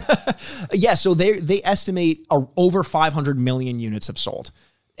Tetris, yeah. Yeah, so they estimate over 500 million units have sold.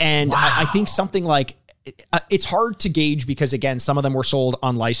 And I think something like... It's hard to gauge because, again, some of them were sold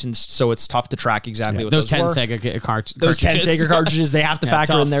unlicensed, so it's tough to track exactly what those 10 were. Sega cartridges. Those 10 Sega cartridges, they have to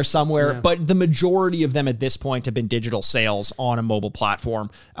factor in there somewhere. Yeah. But the majority of them at this point have been digital sales on a mobile platform.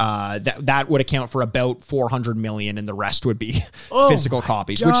 That would account for about 400 million, and the rest would be physical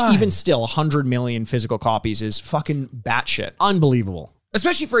copies, which even still, 100 million physical copies is fucking batshit. Unbelievable.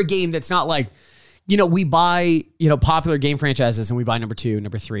 Especially for a game that's not like... we buy, popular game franchises and we buy number 2,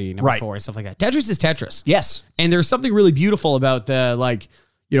 number 3, number 4, stuff like that. Tetris is Tetris. Yes. And there's something really beautiful about the,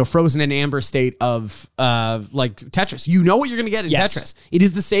 frozen and amber state of Tetris. You know what you're going to get in Tetris. It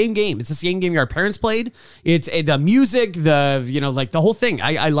is the same game. It's the same game our parents played. It's the music, the whole thing.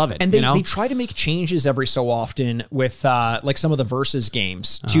 I love it. And they try to make changes every so often with some of the versus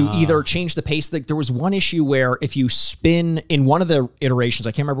games to either change the pace. Like there was one issue where if you spin in one of the iterations,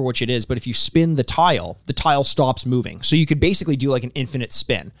 I can't remember which it is, but if you spin the tile stops moving. So you could basically do like an infinite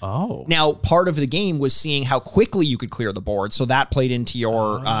spin. Oh. Now, part of the game was seeing how quickly you could clear the board. So that played into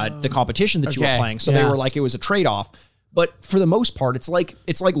your the competition that you were playing. So they were like, it was a trade-off. But for the most part, it's like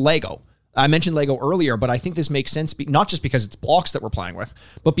Lego. I mentioned Lego earlier, but I think this makes sense, not just because it's blocks that we're playing with,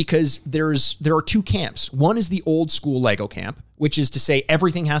 but because there are two camps. One is the old school Lego camp, which is to say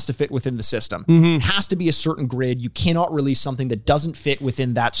everything has to fit within the system. It has to be a certain grid. You cannot release something that doesn't fit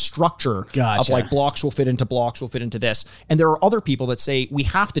within that structure of like blocks will fit into blocks, will fit into this. And there are other people that say we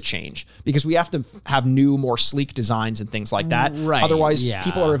have to change because we have to have new, more sleek designs and things like that. Right. Otherwise,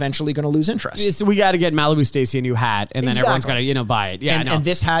 people are eventually going to lose interest. So we got to get Malibu Stacy a new hat, and then everyone's got to buy it. Yeah, and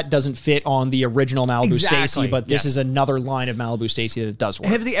this hat doesn't fit on the original Malibu Stacy, but this is another line of Malibu Stacy that it does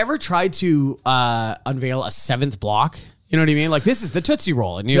work. Have they ever tried to unveil a 7th block? You know what I mean? Like, this is the Tootsie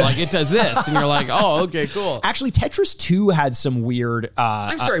Roll, and you're like, it does this, and you're like, oh, okay, cool. Actually, Tetris 2 had some weird...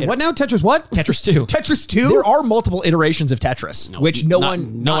 I'm sorry, what now? Tetris what? Tetris 2. Tetris 2? There are multiple iterations of Tetris, which no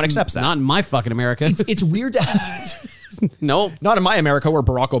one accepts that. Not in my fucking America. It's weird to... No. Not in my America where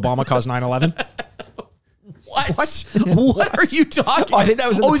Barack Obama caused 9/11. What? What are you talking about? I think that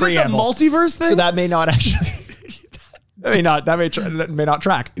was in the preamble. Is this a multiverse thing? So that may not actually... that may not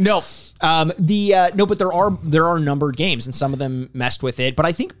track. No. No, but there are numbered games and some of them messed with it. But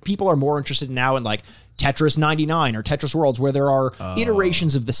I think people are more interested now in like Tetris 99 or Tetris Worlds, where there are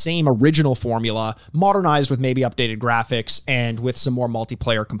iterations of the same original formula, modernized with maybe updated graphics and with some more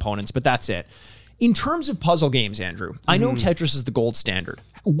multiplayer components. But that's it. In terms of puzzle games, Andrew, I know Tetris is the gold standard.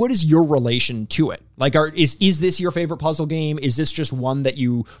 What is your relation to it? Like, is this your favorite puzzle game? Is this just one that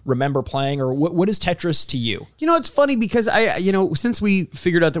you remember playing, or what is Tetris to you? It's funny because since we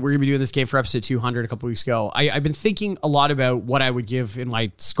figured out that we're going to be doing this game for episode 200 a couple weeks ago, I've been thinking a lot about what I would give in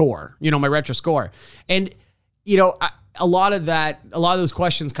my score, my retro score. And, a lot of those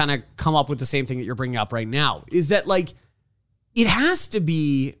questions kind of come up with the same thing that you're bringing up right now, is that like, it has to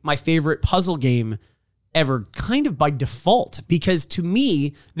be my favorite puzzle game ever, kind of by default, because to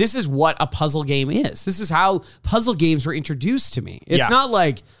me, this is what a puzzle game is. This is how puzzle games were introduced to me. It's not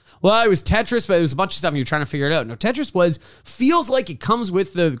like, well, it was Tetris, but it was a bunch of stuff and you're trying to figure it out. No, Tetris feels like it comes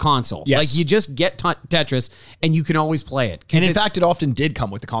with the console. Yes. Like you just get Tetris and you can always play it. And in fact, it often did come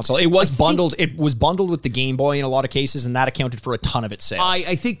with the console. It was bundled. It was bundled with the Game Boy in a lot of cases, and that accounted for a ton of its sales.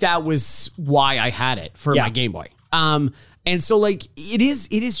 I think that was why I had it for my Game Boy. And so like it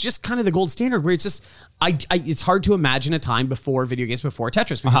is just kind of the gold standard where it's just it's hard to imagine a time before video games before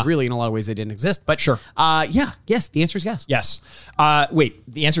Tetris, because really in a lot of ways they didn't exist. But sure. Yes, the answer is yes. Yes. Wait,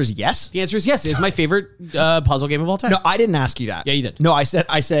 the answer is yes? The answer is yes. It is my favorite puzzle game of all time. No, I didn't ask you that. Yeah, you did. No, I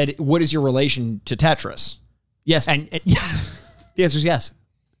said what is your relation to Tetris? Yes. And the answer is yes.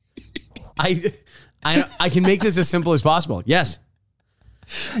 I can make this as simple as possible. Yes.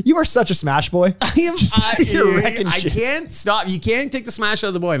 You are such a Smash boy. I can't stop. You can't take the Smash out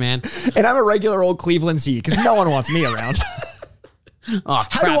of the boy, man. And I'm a regular old Cleveland Z because no one wants me around. Oh,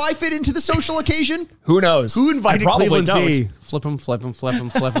 how do I fit into the social occasion? Who knows? Who invited Cleveland Z? Flip him.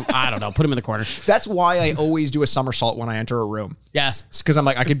 I don't know. Put him in the corner. That's why I always do a somersault when I enter a room. Yes. Because I'm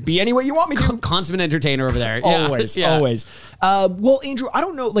like, I could be any way you want me to. Consummate entertainer over there. Always. Well, Andrew, I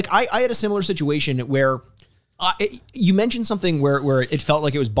don't know. Like, I had a similar situation where you mentioned something where it felt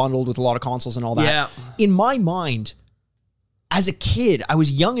like it was bundled with a lot of consoles and all that. Yeah. In my mind, as a kid, I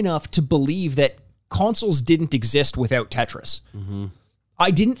was young enough to believe that consoles didn't exist without Tetris. I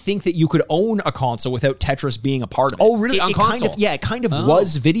didn't think that you could own a console without Tetris being a part of it. Oh, really? On console? It kind of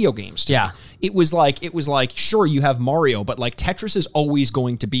was video games to me. It was like, sure, you have Mario, but like Tetris is always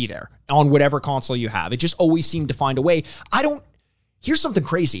going to be there on whatever console you have. It just always seemed to find a way. Here's something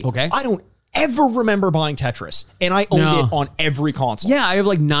crazy. Okay. I don't ever remember buying Tetris, and I owned it on every console. Yeah, I have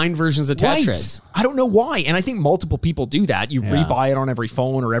like 9 versions of Tetris. Right. I don't know why, and I think multiple people do that. You rebuy it on every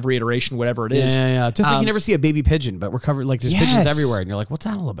phone or every iteration, whatever it is. Yeah. Just like you never see a baby pigeon, but we're covered. Like there's pigeons everywhere, and you're like, what's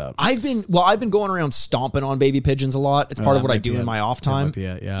that all about? I've been going around stomping on baby pigeons a lot. It's part of what I do in my off time.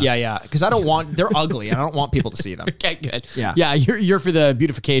 Yeah. Because I don't want they're ugly, and I don't want people to see them. Okay, good. Yeah. You're for the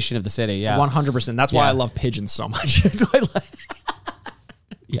beautification of the city. Yeah, 100%. That's why I love pigeons so much.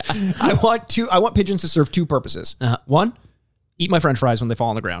 Yeah, I want pigeons to serve 2 purposes. One, eat my French fries when they fall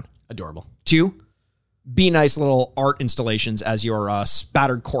on the ground. Adorable. 2, be nice little art installations as your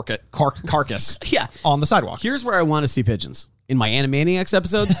spattered carcass on the sidewalk. Here's where I want to see pigeons. In my Animaniacs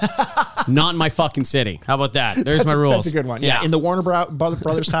episodes, not in my fucking city. How about that? There's my rules. That's a good one. Yeah. In the Warner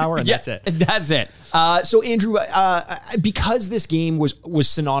Brothers Tower, and that's it. That's it. So Andrew, because this game was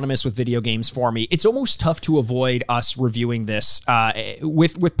synonymous with video games for me, it's almost tough to avoid us reviewing this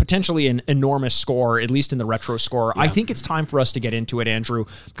with potentially an enormous score, at least in the retro score. I think it's time for us to get into it, Andrew,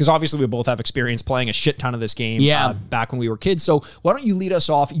 because obviously we both have experience playing a shit ton of this game back when we were kids. So why don't you lead us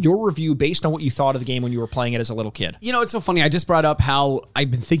off your review based on what you thought of the game when you were playing it as a little kid? You know, it's so funny. I just brought up how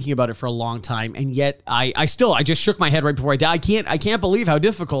I've been thinking about it for a long time, and yet I just shook my head right before I died. I can't believe how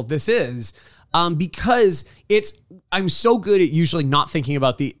difficult this is. Because I'm so good at usually not thinking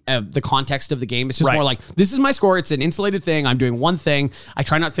about the context of the game. It's just more like, this is my score. It's an insulated thing. I'm doing one thing. I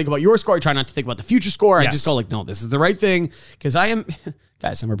try not to think about your score. I try not to think about the future score. I just go like, no, this is the right thing. Because I'm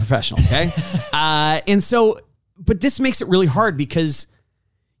a professional. Okay. But this makes it really hard because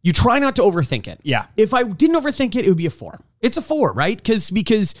you try not to overthink it. Yeah. If I didn't overthink it, it would be a 4. It's a 4, right? Because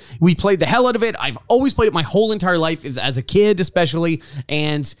we played the hell out of it. I've always played it my whole entire life, as a kid especially.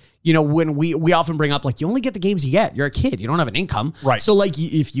 And, you know, when we often bring up, like, you only get the games you get. You're a kid. You don't have an income. Right. So, like,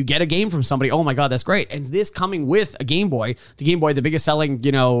 if you get a game from somebody, oh, my God, that's great. And this coming with a Game Boy, the biggest selling,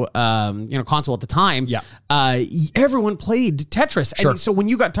 console at the time. Yeah. Everyone played Tetris. Sure. And so when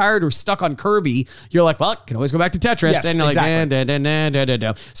you got tired or stuck on Kirby, you're like, well, can always go back to Tetris. Yes, and you're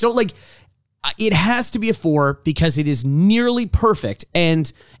like, So, like, it has to be a 4 because it is nearly perfect.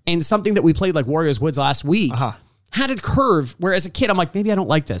 And something that we played like Wario's Woods last week had a curve where as a kid, I'm like, maybe I don't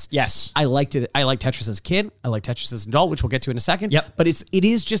like this. Yes. I liked it. I liked Tetris as a kid. I like Tetris as an adult, which we'll get to in a second. Yep. But it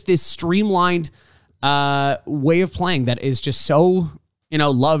is just this streamlined way of playing that is just so,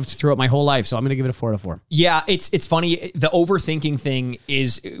 loved throughout my whole life. So I'm going to give it a 4 out of 4. Yeah. It's funny. The overthinking thing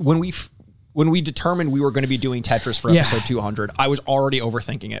is when we determined we were going to be doing Tetris for episode 200, I was already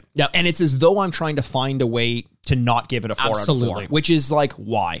overthinking it. Yep. And it's as though I'm trying to find a way to not give it a 4 out of 4, which is like,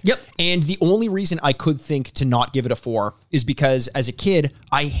 why? Yep. And the only reason I could think to not give it a 4 is because as a kid,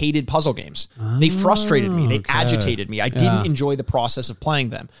 I hated puzzle games. They frustrated me. They agitated me. I didn't enjoy the process of playing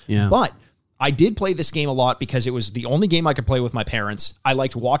them. Yeah. But I did play this game a lot because it was the only game I could play with my parents. I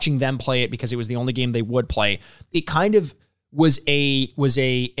liked watching them play it because it was the only game they would play. It kind of was a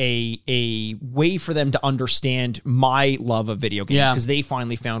way for them to understand my love of video games because they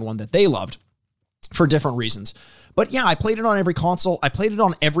finally found one that they loved for different reasons. But yeah, I played it on every console. I played it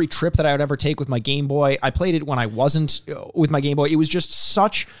on every trip that I would ever take with my Game Boy. I played it when I wasn't with my Game Boy. It was just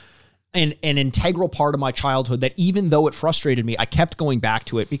such an integral part of my childhood that even though it frustrated me, I kept going back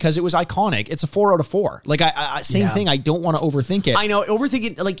to it because it was iconic. It's a 4 out of 4. Like same thing. I don't want to overthink it. I know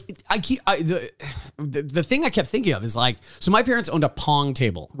overthinking. Like the thing I kept thinking of is like, so my parents owned a Pong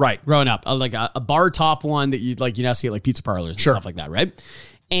table, right? Growing up, like a bar top one that you see at like pizza parlors and stuff like that, right?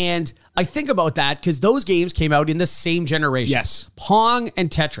 And I think about that because those games came out in the same generation. Yes. Pong and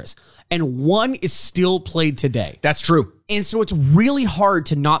Tetris. And one is still played today. That's true. And so it's really hard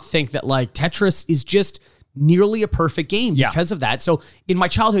to not think that like Tetris is just nearly a perfect game because of that. So in my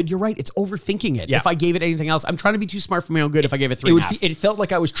childhood, you're right, it's overthinking it. Yeah. If I gave it anything else, I'm trying to be too smart for my own good if I gave it 3.5. It felt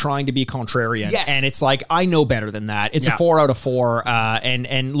like I was trying to be contrarian. Yes. And it's like, I know better than that. It's a 4 out of 4.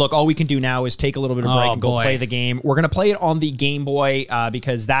 And look, all we can do now is take a little bit of break and go play the game. We're going to play it on the Game Boy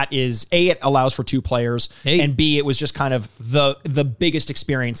because that is, A, it allows for 2 players, and B, it was just kind of the biggest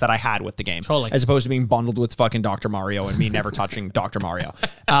experience that I had with the game. Totally. As opposed to being bundled with fucking Dr. Mario and me never touching Dr. Mario.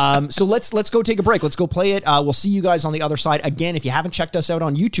 So let's go take a break. Let's go play it. We'll see you guys on the other side. Again, if you haven't checked us out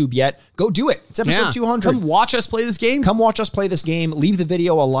on YouTube yet, go do it. It's episode 200. Come watch us play this game. Come watch us play this game. Leave the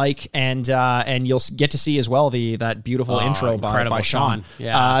video a like, and you'll get to see as well that beautiful intro by Sean.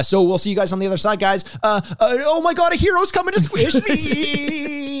 Yeah. So we'll see you guys on the other side, guys. Oh my God, a hero's coming to squish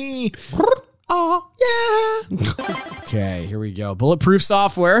me. Oh, yeah. Okay, here we go. Bulletproof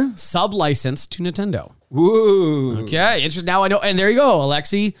software, sub-licensed to Nintendo. Woo. Okay, interesting. Now I know. And there you go,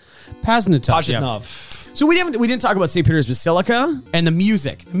 Alexei Pajitnov. Yeah. So we didn't talk about St. Peter's Basilica and the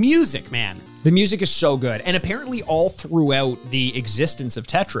music. The music, man. The music is so good. And apparently all throughout the existence of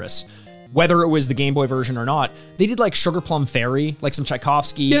Tetris, whether it was the Game Boy version or not, they did like Sugar Plum Fairy, like some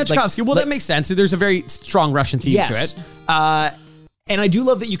Tchaikovsky. Yeah, Tchaikovsky. Well, that makes sense. There's a very strong Russian theme to it. And I do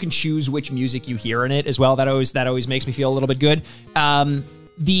love that you can choose which music you hear in it as well. That always makes me feel a little bit good.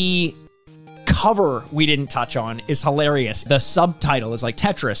 The cover we didn't touch on is hilarious. The subtitle is like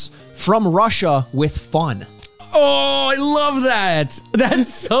Tetris from Russia with fun. Oh, I love that.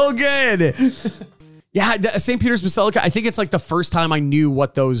 That's so good. Yeah, St. Peter's Basilica, I think it's like the first time I knew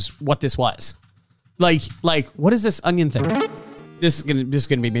what this was. Like what is this onion thing? This is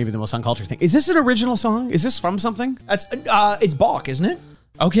gonna be maybe the most uncultured thing. Is this an original song? Is this from something? That's it's Bach, isn't it?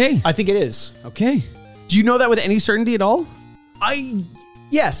 Okay. I think it is. Okay. Do you know that with any certainty at all?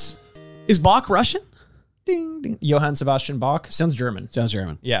 Yes. Is Bach Russian? Ding, ding. Johann Sebastian Bach. Sounds German. Sounds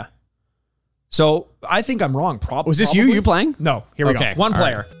German. Yeah. So I think I'm wrong. Was this you playing? No. Here we go. One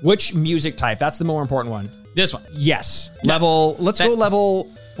player. Right. Which music type? That's the more important one. This one. Yes. Let's go level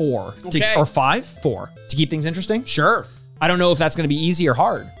 4. Okay. Or 5? 4. To keep things interesting? Sure. I don't know if that's going to be easy or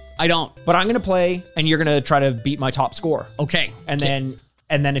hard. I don't. But I'm going to play, and you're going to try to beat my top score. Okay. And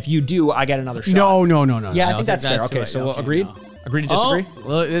then if you do, I get another shot. No. Yeah, I think that's fair. Okay, so agreed? No. Agree to disagree? Oh,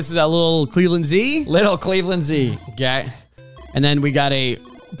 well, this is a little Cleveland Z. Little Cleveland Z. Okay. And then we got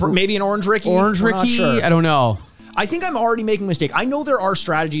maybe an Orange Ricky? Orange We're not Ricky? sure. I don't know. I think I'm already making a mistake. I know there are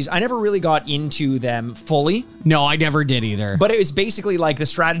strategies. I never really got into them fully. No, I never did either. But it was basically like the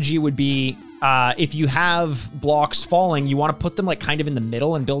strategy would be if you have blocks falling, you want to put them like kind of in the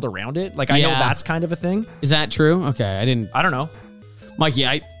middle and build around it. Like I know that's kind of a thing. Is that true? Okay, I don't know.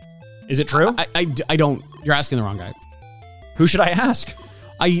 Mikey, is it true? I don't. You're asking the wrong guy. Who should I ask?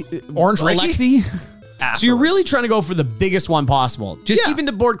 Orange Ricky? Alexei? Afterwards. So you're really trying to go for the biggest one possible. Just keeping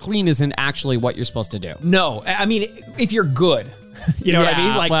the board clean isn't actually what you're supposed to do. No, I mean, if you're good, you know what I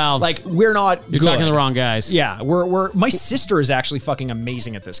mean? Like we're not You're talking to the wrong guys. Yeah, my sister is actually fucking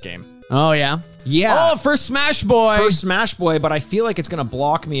amazing at this game. Oh, yeah? Yeah. Oh, first Smash Boy. But I feel like it's going to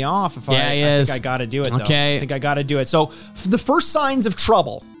block me off if I think I got to do it, though. Okay. I think I got to do it. So the first signs of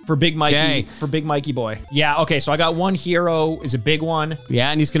trouble for Big Mikey Boy. Yeah, okay, so I got one hero is a big one.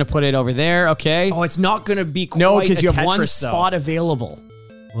 Yeah, and he's going to put it over there, okay. Oh, it's not going to be quite No, because you have Tetris, one spot available.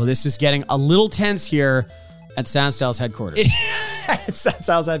 Well, this is getting a little tense here at Sandstyle's headquarters. It's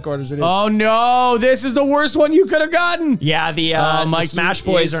Sandstyle's headquarters, it is. Oh, no, this is the worst one you could have gotten. Yeah, the Smash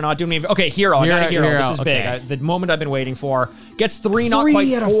Boys are not doing me. Okay, hero. I got a hero. This is big. The moment I've been waiting for. Gets 3, not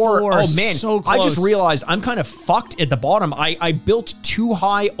quite 4. Oh, man. So close. I just realized I'm kind of fucked at the bottom. I built too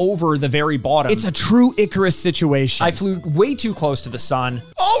high over the very bottom. It's a true Icarus situation. I flew way too close to the sun.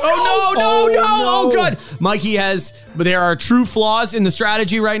 Oh, no. Oh, God. Mikey but there are true flaws in the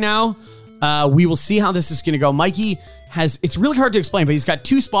strategy right now. We will see how this is going to go. Mikey it's really hard to explain, but he's got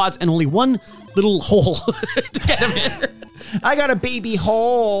 2 spots and only one little hole to get him in. I got a baby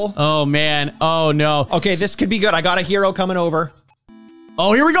hole. Oh, man. Oh, no. Okay, this could be good. I got a hero coming over.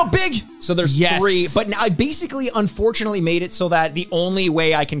 Oh, here we go. Big. So there's 3. But I basically, unfortunately, made it so that the only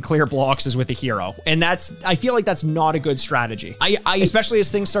way I can clear blocks is with a hero. And I feel like that's not a good strategy. Especially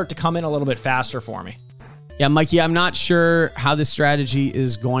as things start to come in a little bit faster for me. Yeah, Mikey, I'm not sure how this strategy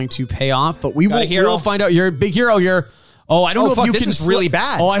is going to pay off, but we'll find out. You're a big hero. I don't know if you can. This is really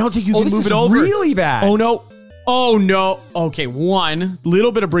bad. Oh, I don't think you can move it over. Really bad. Oh, no. Okay, one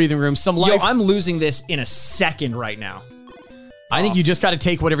little bit of breathing room. Some life. I'm losing this in a second right now. I think you just got to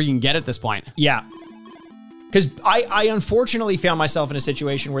take whatever you can get at this point. Yeah. Because I unfortunately found myself in a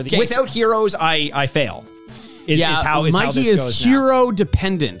situation where without heroes, I fail. Is how this Mikey goes is hero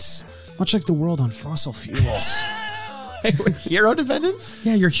dependent. Much like the world on fossil fuels. Hero dependent?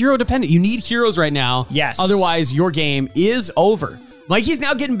 Yeah, you're hero dependent. You need heroes right now. Yes. Otherwise, your game is over. Mikey's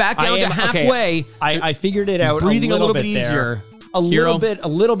now getting back down to halfway. Okay. I figured it out. Breathing a little bit easier. A little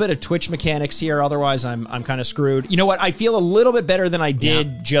bit of Twitch mechanics here. Otherwise, I'm kind of screwed. You know what? I feel a little bit better than I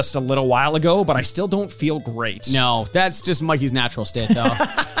did just a little while ago, but I still don't feel great. No, that's just Mikey's natural state, though.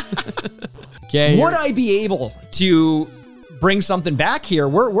 Okay. Would I be able to bring something back here?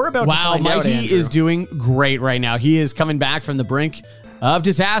 We're about to find out. Mikey is doing great right now. He is coming back from the brink of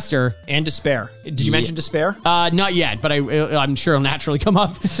disaster and despair. Did you mention despair? Not yet, but I'm sure it'll naturally come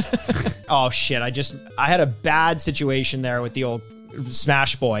up. Oh shit! I had a bad situation there with the old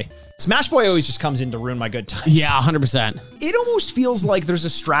Smash Boy. Smash Boy always just comes in to ruin my good times. Yeah, 100%. It almost feels like there's a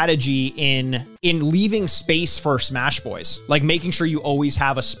strategy in leaving space for Smash Boys, like making sure you always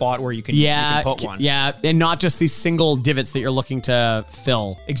have a spot where you can put one. Yeah, and not just these single divots that you're looking to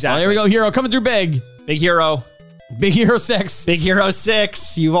fill. Exactly. Oh, there we go, Hero coming through big. Big Hero. Big Hero 6. Big Hero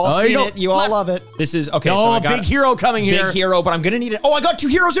 6. You've all seen it. You all love it. This is, okay, so I got Big Hero coming here. Big Hero, but I'm going to need it. Oh, I got 2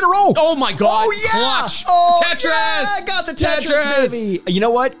 heroes in a row. Oh, my God. Oh, yeah. Clutch. Oh, Tetris. Yeah, I got the Tetris, baby. You know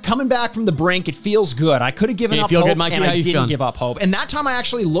what? Coming back from the brink, it feels good. I could have given up hope, good, Mikey? and How I you didn't feeling? give up hope. And that time I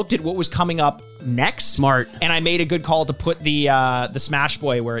actually looked at what was coming up next. Smart. And I made a good call to put the Smash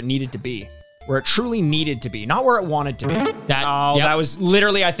Boy where it needed to be. Where it truly needed to be. Not where it wanted to be. That was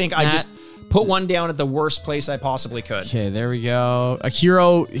literally, I think I just put one down at the worst place I possibly could. Okay, there we go.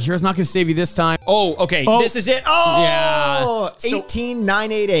 Hero's not going to save you this time. Oh, okay. Oh. This is it. Oh, yeah.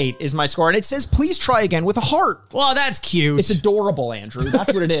 18,988 is my score. And it says, please try again with a heart. Well, that's cute. It's adorable, Andrew.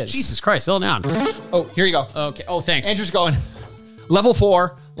 That's what it is. Jesus Christ, settle down. Oh, here you go. Okay. Oh, thanks. Andrew's going. Level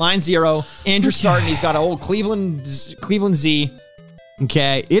 4, line 0. Andrew's starting. He's got an old Cleveland Z.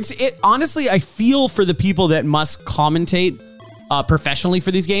 Okay. Honestly, I feel for the people that must commentate professionally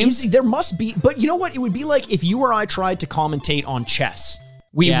for these games. There must be, but you know what? It would be like if you or I tried to commentate on chess.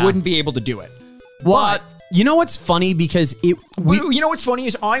 We wouldn't be able to do it. What? You know what's funny? Because you know what's funny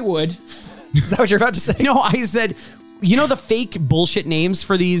is I would. Is that what you're about to say? No, I said, you know the fake bullshit names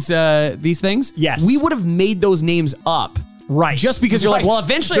for these things? Yes. We would have made those names up. Right. Just because you're like, well,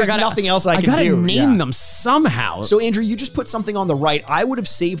 eventually there's nothing else I can do. I gotta name them somehow. So, Andrew, you just put something on the right. I would have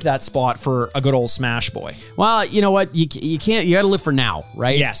saved that spot for a good old Smash Boy. Well, you know what? You can't. You gotta live for now,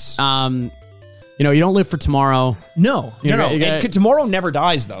 right? Yes. You don't live for tomorrow. No. Tomorrow never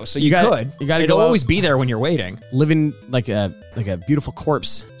dies, though. So you could. You gotta. It'll always be there when you're waiting. Living like a beautiful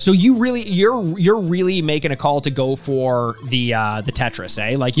corpse. So you're really making a call to go for the Tetris,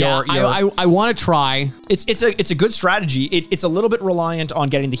 eh? Like I want to try. It's a good strategy. It's a little bit reliant on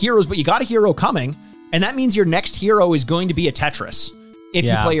getting the heroes, but you got a hero coming, and that means your next hero is going to be a Tetris if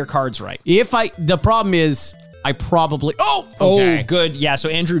you play your cards right. The problem is I probably okay. Oh, good. Yeah, so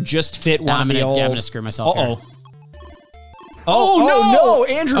Andrew just fit one of the old. Yeah, I'm gonna screw myself. Uh-oh. Here. Oh no,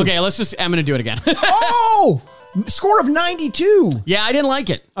 Andrew. Okay, I'm gonna do it again. Oh! Score of 92. Yeah, I didn't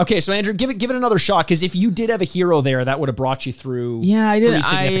like it. Okay, so Andrew, give it another shot, because if you did have a hero there, that would have brought you through. Yeah, I didn't.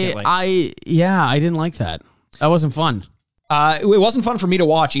 Significantly. I didn't like that. That wasn't fun. It wasn't fun for me to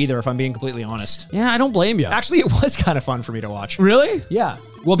watch either, if I'm being completely honest. Yeah, I don't blame you. Actually, it was kind of fun for me to watch. Really? Yeah.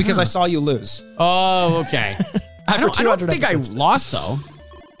 Well, because I saw you lose. Oh, okay. I don't think episodes. I lost, though.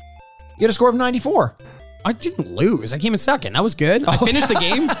 You had a score of 94. I didn't lose. I came in second. That was good. I finished the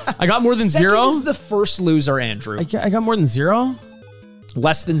game. I got more than zero. Second is the first loser, Andrew. I got more than zero?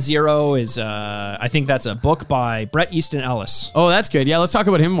 Less than zero is, I think that's a book by Bret Easton Ellis. Oh, that's good. Yeah, let's talk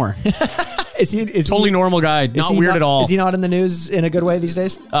about him more. Is totally normal guy. Not weird at all. Is he not in the news in a good way these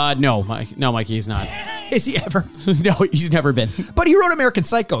days? No, Mikey, he's not. Is he ever? No, he's never been. But he wrote American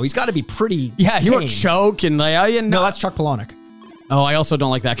Psycho. He's got to be pretty. Yeah, he tame. wrote Choke and No, that's Chuck Palahniuk. Oh, I also don't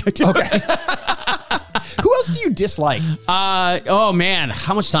like that guy too. Okay. Who else do you dislike? Oh man,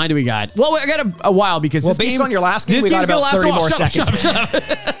 how much time do we got? Well, I got a while because based on your last game, we got about 30 more seconds. Shut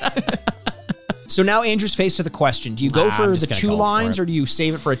up. So now Andrew's faced with a question. Do you go for the 2 lines or do you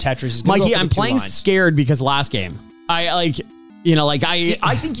save it for a Tetris? Mikey, I'm playing scared because last game. I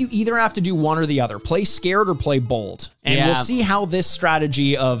think you either have to do one or the other. Play scared or play bold. And we'll see how this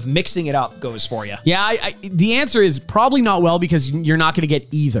strategy of mixing it up goes for you. Yeah, the answer is probably not well because you're not going to get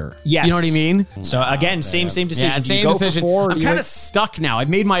either. Yes. You know what I mean? So again, same decision. Yeah, same decision. I'm kind of stuck now. I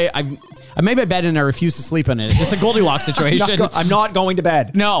made my bed and I refuse to sleep in it. It's a Goldilocks situation. I'm not going to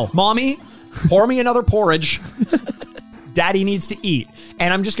bed. No. Mommy, pour me another porridge. Daddy needs to eat.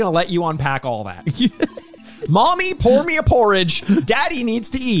 And I'm just going to let you unpack all that. Mommy, pour me a porridge. Daddy needs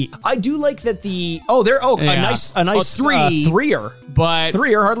to eat. I do like that a nice 3-er. But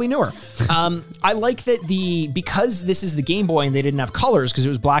 3-er, hardly newer. I like that because this is the Game Boy and they didn't have colors because it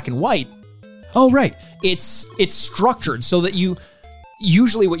was black and white. Oh, right. It's structured so that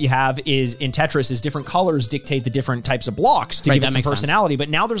usually what you have is in Tetris is different colors dictate the different types of blocks to give it some personality. But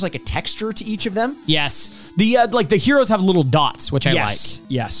now there's like a texture to each of them. Yes. The heroes have little dots, which I like.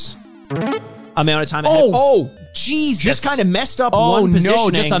 Yes. Amount of time ahead. Oh, Jesus. Just kind of messed up one positioning. Oh,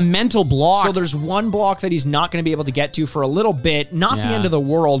 no, just a mental block. So there's one block that he's not going to be able to get to for a little bit. Not the end of the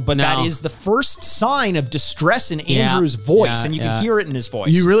world, but that is the first sign of distress in Andrew's voice, and you can hear it in his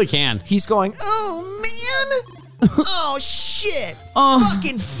voice. You really can. He's going, oh, man. Oh, shit.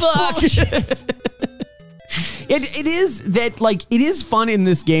 Fucking bullshit. It is fun in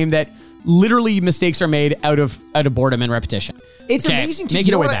this game that literally mistakes are made out of boredom and repetition. It's Okay, amazing to make me. it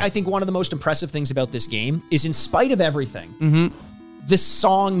You know way what back. I think one of the most impressive things about this game is, in spite of everything, the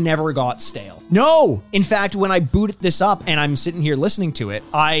song never got stale. No. In fact, when I boot this up and I'm sitting here listening to it,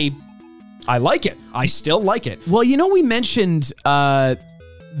 I like it. I still like it. Well, we mentioned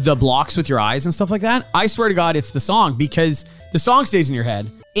the blocks with your eyes and stuff like that. I swear to God, it's the song, because the song stays in your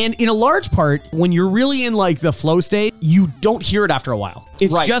head. And in a large part, when you're really in like the flow state, you don't hear it after a while.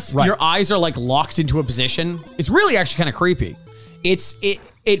 It's just your eyes are like locked into a position. It's really actually kind of creepy.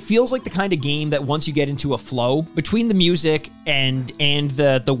 It feels like the kind of game that once you get into a flow between the music and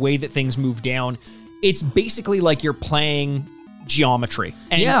the way that things move down, it's basically like you're playing geometry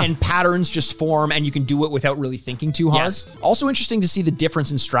and patterns just form, and you can do it without really thinking too hard. Yes. Also interesting to see the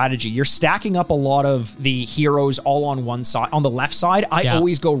difference in strategy. You're stacking up a lot of the heroes all on one side. On the left side, I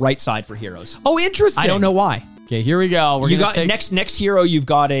always go right side for heroes. Oh, interesting. I don't know why. Okay, here we go. You got next hero. You've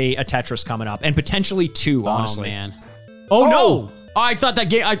got a Tetris coming up, and potentially two. Honestly, oh man. Oh no! I thought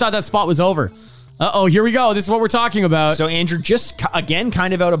that spot was over. Here we go. This is what we're talking about. So Andrew, just again,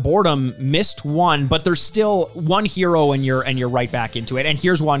 kind of out of boredom, missed one, but there's still one hero, and you're right back into it. And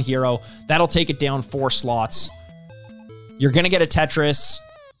here's one hero that'll take it down 4 slots. You're gonna get a Tetris.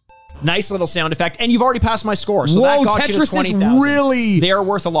 Nice little sound effect, and you've already passed my score. So that got you to 20,000. Really, they are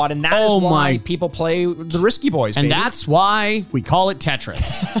worth a lot, and that is why people play the Risky Boys. And baby. that's why we call it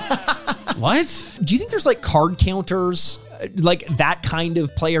Tetris. What? Do you think there's like card counters? Like that kind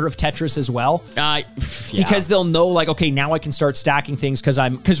of player of Tetris as well, because they'll know like, okay, now I can start stacking things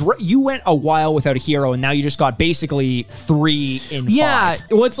because you went a while without a hero and now you just got basically 3 in 5.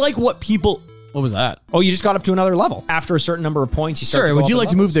 Well, it's like what was that? Oh, you just got up to another level after a certain number of points. You start. Sir, would you like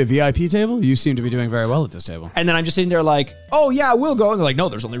to move the VIP table? You seem to be doing very well at this table. And then I'm just sitting there like, oh yeah, we'll go. And they're like, no,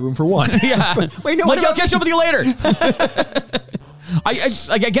 there's only room for 1. Yeah. Wait, no, I'll catch up with you later.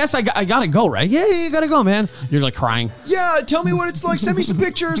 I guess I gotta go, right? Yeah, you gotta go, man. You're like crying. Yeah, tell me what it's like. Send me some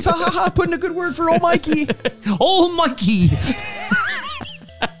pictures. Ha ha ha. Put in a good word for old Mikey. Old Mikey.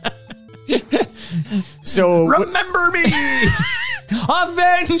 So remember me.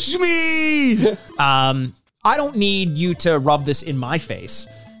 Avenge me. I don't need you to rub this in my face,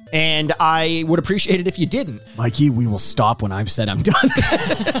 and I would appreciate it if you didn't. Mikey, we will stop when I've said I'm done.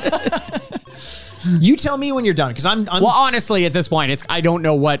 You tell me when you're done, because I'm well, honestly, at this point, I don't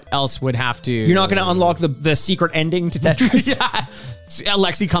know what else would have to. You're not going to unlock the secret ending to Tetris. Yeah.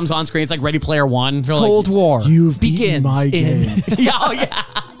 Alexi comes on screen. It's like Ready Player One. Cold War. You've begins my game. Yeah.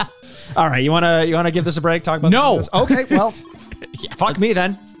 All right, you wanna give this a break? Talk about this? Okay, well, fuck me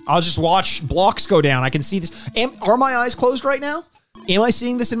then. I'll just watch blocks go down. I can see this. Are my eyes closed right now? Am I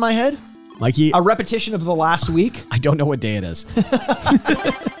seeing this in my head? Mikey, a repetition of the last week. I don't know what day it is.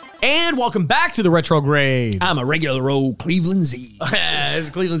 And welcome back to the Retrograde. I'm a regular old Cleveland Z. It's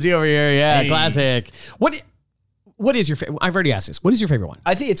Cleveland Z over here. Yeah, hey. Classic. What is your favorite? I've already asked this. What is your favorite one?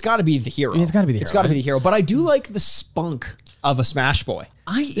 I think it's got to be the hero. It's got to be the hero. It's got to be the hero. But I do like the spunk of a Smash Boy.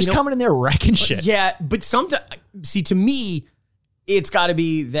 He's coming in there wrecking shit. Yeah, but to me, it's got to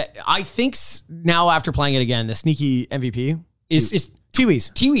be that. I think now after playing it again, the sneaky MVP is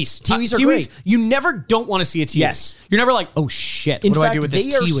Tiwis. Tiwis are great. You never don't want to see a Tiwi. Yes. You're never like, oh shit, what do I do with this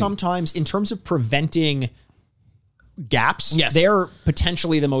Tiwi? They are sometimes, in terms of preventing gaps, they're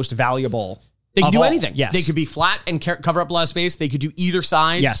potentially the most valuable. They can do anything. Yes. They could be flat and cover up a lot of space. They could do either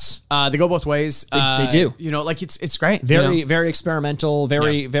side. Yes. They go both ways. They do. Like it's great. Very experimental,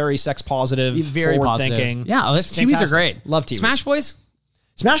 very sex positive, very forward positive. thinking. Yeah, Tiwis are great. Love Tiwis. Smash Boys?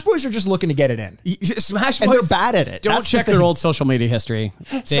 Smash Boys are just looking to get it in. Smash Boys, and they're bad at it. Don't check their old social media history.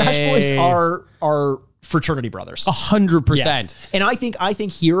 Smash Boys are fraternity brothers. 100%. And I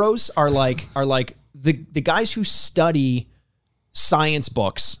think heroes are like the guys who study science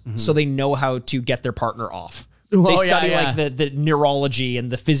books so they know how to get their partner off. They study like the neurology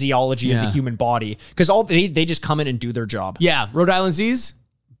and the physiology of the human body, because they just come in and do their job. Yeah, Rhode Island Z's.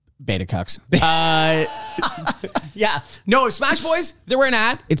 Beta cucks. Yeah. No, Smash Boys, they're wearing a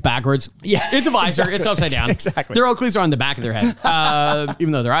hat. It's backwards. Yeah. It's a visor. Exactly. It's upside down. Exactly. Their Oakleys are on the back of their head,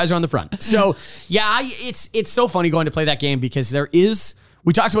 even though their eyes are on the front. So, yeah, it's so funny going to play that game, because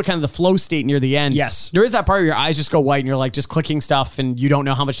we talked about kind of the flow state near the end. Yes. There is that part where your eyes just go white and you're like just clicking stuff and you don't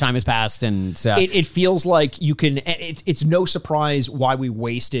know how much time has passed. And it feels like you can, it's no surprise why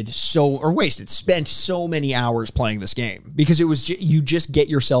we spent so many hours playing this game, because it was, you just get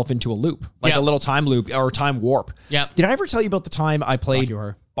yourself into a loop, like a little time loop or time warp. Yeah. Did I ever tell you about the time I played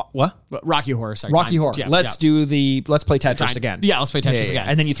What? Rocky Horror. Sorry, Rocky Horror. Yeah, Let's play Tetris again. Yeah, let's play Tetris again.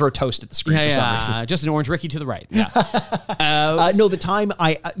 And then you throw toast at the screen for some reason. Just an orange Ricky to the right. Yeah. No,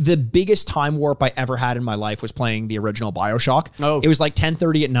 the biggest time warp I ever had in my life was playing the original BioShock. Oh. It was like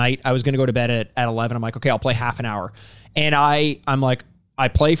 10:30 at night. I was going to go to bed at 11. I'm like, okay, I'll play half an hour. And I'm like, I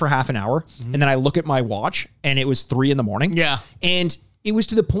play for half an hour, and then I look at my watch, and it was 3 a.m. Yeah. And it was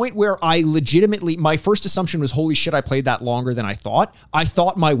to the point where I legitimately, my first assumption was, holy shit, I played that longer than I thought. I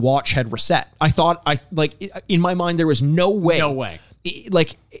thought my watch had reset. In my mind, there was no way. No way.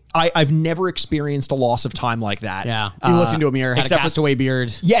 I've never experienced a loss of time like that. Yeah. You looked into a mirror, had a castaway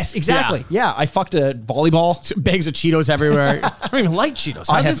beard. Yes, exactly. Yeah. I fucked a volleyball. Bags of Cheetos everywhere. I don't even like Cheetos.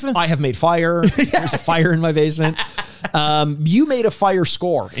 I have made fire. There's a fire in my basement. You made a fire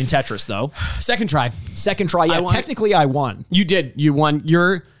score in Tetris, though. Second try. Yeah, technically I won. You did. You won.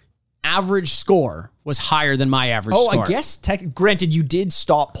 Your average score was higher than my average score. Oh, I guess, granted, you did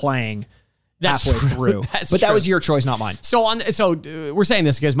stop playing halfway through. But that was your choice, not mine. So we're saying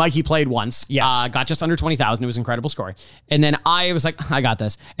this because Mikey played once. Yes. Got just under 20,000. It was an incredible score. And then I was like, I got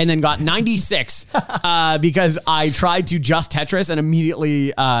this. And then got 96 because I tried to just Tetris and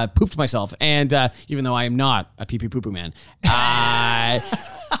immediately pooped myself. And even though I am not a pee-pee poo-poo man,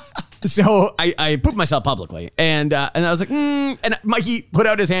 so I pooped myself publicly, and I was like, and Mikey put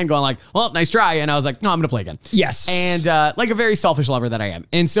out his hand going like, well, nice try. And I was like, no, I'm going to play again. Yes. And like a very selfish lover that I am.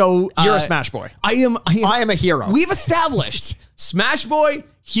 And so you're a Smash Boy. I am a hero. We've established Smash Boy,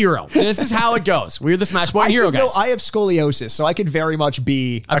 hero. This is how it goes. We're the Smash Boy hero guys. I have scoliosis, so I could very much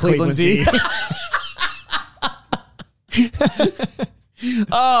be a Cleveland Z.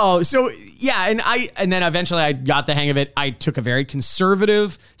 Oh, so yeah, and then eventually I got the hang of it. I took a very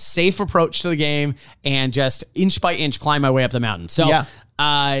conservative, safe approach to the game and just inch by inch climb my way up the mountain. So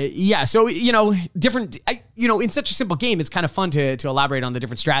so different. In such a simple game, it's kind of fun to elaborate on the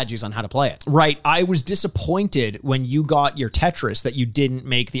different strategies on how to play it. Right. I was disappointed when you got your Tetris that you didn't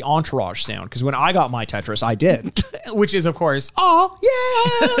make the entourage sound, because when I got my Tetris, I did, which is of course, oh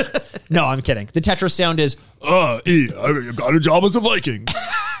yeah. No, I'm kidding. The Tetris sound is, I got a job as a Viking.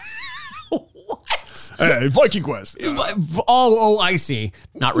 What? Hey, Viking Quest. Oh, I see.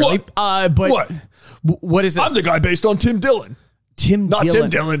 Not really. But what is this? I'm the guy based on Tim Dillon. Tim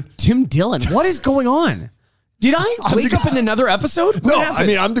Dillon. What is going on? Did I wake up in another episode? No, I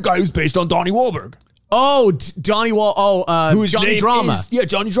mean, I'm the guy who's based on Donnie Wahlberg. Oh, Donnie who's Johnny Drama.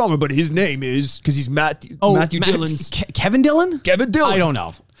 Johnny Drama, but his name is, because he's Matthew Dillon's. Kevin Dillon? Kevin Dillon. I don't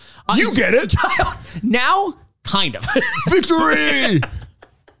know. You get it. Now, kind of. Victory!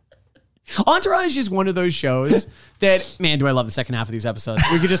 Entourage is one of those shows that, man, do I love the second half of these episodes.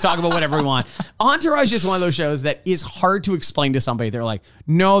 We could just talk about whatever we want. Entourage is one of those shows that is hard to explain to somebody. They're like,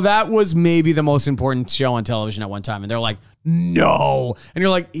 no, that was maybe the most important show on television at one time. And they're like, no. And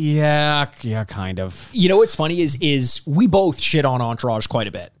you're like, yeah, kind of. You know what's funny is we both shit on Entourage quite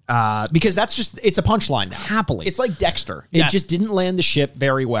a bit. Because it's a punchline now. Happily. It's like Dexter. It just didn't land the ship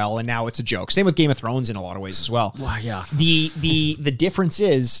very well, and now it's a joke. Same with Game of Thrones in a lot of ways as well. Well, yeah. The difference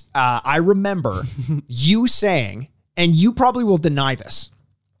is, I remember you saying, and you probably will deny this,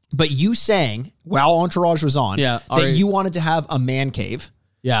 but you saying while Entourage was on, that you wanted to have a man cave.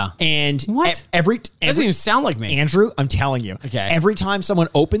 Yeah. And what? Every doesn't even sound like me. Andrew, I'm telling you. Okay. Every time someone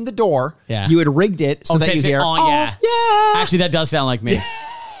opened the door, you had rigged it so that you hear, yeah. Actually, that does sound like me.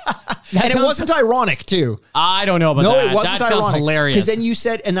 And it wasn't ironic, too. I don't know about that. No, it wasn't that ironic. Sounds hilarious. Because then you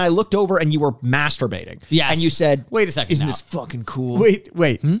said, and I looked over and you were masturbating. Yes. And you said, wait a second. Isn't this fucking cool? Wait.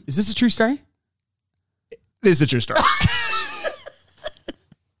 Is this a true story? This is a true story.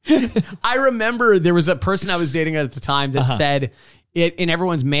 I remember there was a person I was dating at the time that said it in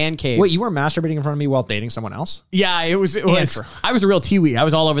everyone's man cave. Wait, you were masturbating in front of me while dating someone else? Yeah, it was. I was a real Tiwi. I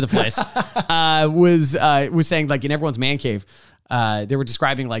was all over the place. Was saying like in everyone's man cave. They were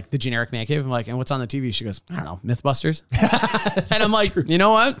describing like the generic man cave. I'm like, and what's on the TV? She goes, I don't know, Mythbusters. And I'm like, you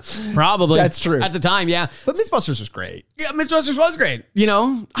know what? Probably. That's true. At the time, yeah. But Mythbusters was great. Yeah, Mythbusters was great. I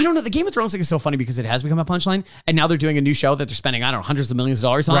don't know. The Game of Thrones thing is so funny because it has become a punchline. And now they're doing a new show that they're spending, I don't know, hundreds of millions of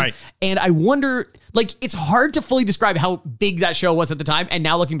dollars on. Right. And I wonder, like, it's hard to fully describe how big that show was at the time. And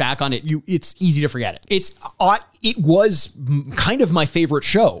now looking back on it, it's easy to forget it. It was kind of my favorite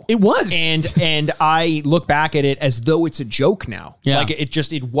show. It was. And I look back at it as though it's a joke now. Yeah. Like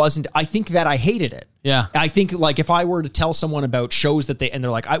it wasn't, I think that I hated it. Yeah. I think like if I were to tell someone about shows that they're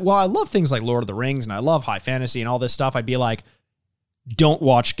like, I love things like Lord of the Rings and I love high fantasy and all this stuff. I'd be like, don't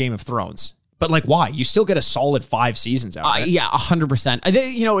watch Game of Thrones. But like, why? You still get a solid 5 seasons out of it. Yeah,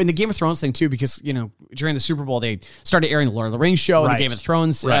 100%. You know, in the Game of Thrones thing too, because, you know, during the Super Bowl, they started airing the Lord of the Rings show and the Game of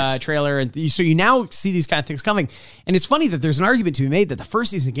Thrones trailer. And so you now see these kind of things coming. And it's funny that there's an argument to be made that the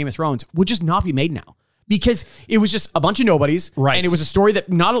first season of Game of Thrones would just not be made now. Because it was just a bunch of nobodies, and it was a story that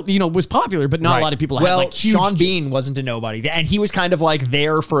was popular, but not a lot of people had. Well, like huge... Sean Bean wasn't a nobody, and he was kind of like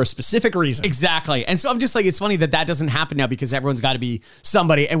there for a specific reason. Exactly, and so I'm just like, it's funny that doesn't happen now because everyone's got to be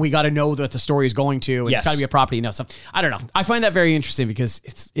somebody, and we got to know that the story is going to, and it's got to be a property. So I don't know. I find that very interesting because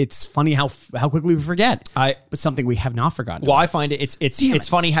it's funny how quickly we forget, but something we have not forgotten. Well, I find it's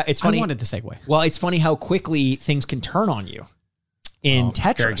funny how it's funny. I wanted the segue. Well, it's funny how quickly things can turn on you. In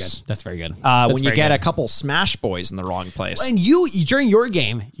Tetris. Very good. That's very good. When you get a couple Smash Boys in the wrong place. And you, during your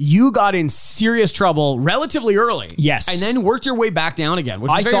game, you got in serious trouble relatively early. Yes. And then worked your way back down again,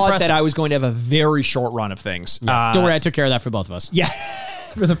 which is very thought impressive. that I was going to have a very short run of things. Yes. Don't worry, I took care of that for both of us. Yeah.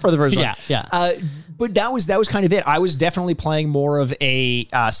 for the first one. Yeah. But that was kind of it. I was definitely playing more of a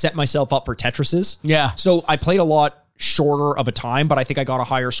set myself up for Tetrises. Yeah. So I played a lot shorter of a time, but I think I got a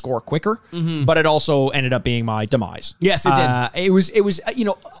higher score quicker. Mm-hmm. But it also ended up being my demise. Yes, it did. It was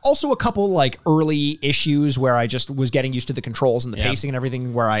also a couple like early issues where I just was getting used to the controls and the pacing and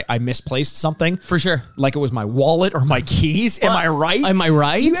everything where I misplaced something. For sure. Like it was my wallet or my keys. Am I right? Am I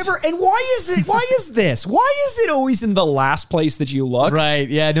right? And why is this? Why is it always in the last place that you look? Right.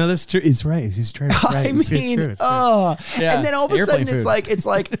 Yeah, no, that's true. It's right. It's true. It's right. And then all of a sudden it's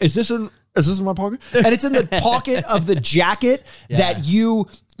like, is this in my pocket? And it's in the pocket of the jacket that you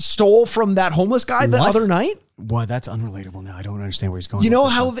stole from that homeless guy the other night. Boy, that's unrelatable now. I don't understand where he's going. You know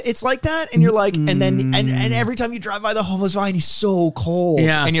how it's like that? And you're like, and then every time you drive by the homeless guy and he's so cold.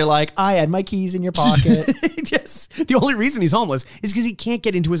 Yeah. And you're like, I had my keys in your pocket. Yes. The only reason he's homeless is because he can't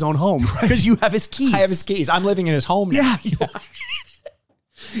get into his own home. Because you have his keys. I have his keys. I'm living in his home now. Yeah.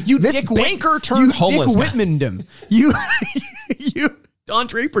 You this Dick banker turned homeless. Dick Whitman'd him. You Don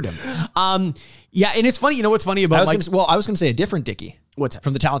Drapered him. Yeah, and it's funny. You know what's funny about? I was going to say a different Dickie. What's that?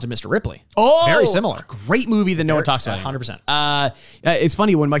 From The Talented Mr. Ripley. Oh, very similar. Great movie that no one talks about. 100%. It's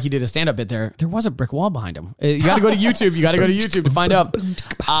funny when Mikey did a stand-up bit there was a brick wall behind him. You got to go to YouTube. You got to go to YouTube to find out.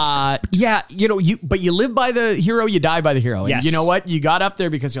 Yeah, but you live by the hero, you die by the hero. And yes. You know what? You got up there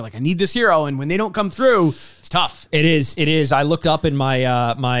because you're like, I need this hero, and when they don't come through, it's tough. It is. I looked up and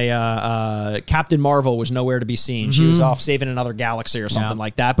my Captain Marvel was nowhere to be seen. Mm-hmm. She was off saving another galaxy or something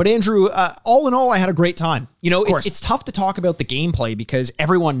like that. But Andrew, all in all, I had a great time. It's tough to talk about the gameplay because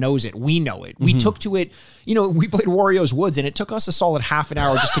everyone knows it. We know it. Mm-hmm. We took to it. We played Wario's Woods, and it took us a solid half an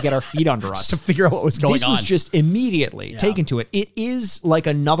hour just to get our feet under us. To figure out what was going on. This was just immediately taken to it. It is like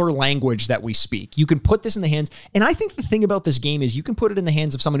another language that we speak. You can put this in the hands, and I think the thing about this game is you can put it in the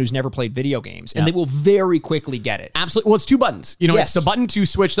hands of someone who's never played video games, and they will very quickly get it. Absolutely. Well, it's 2 buttons. It's the button to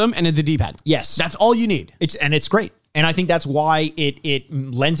switch them and the D-pad. Yes. That's all you need. It's great. And I think that's why it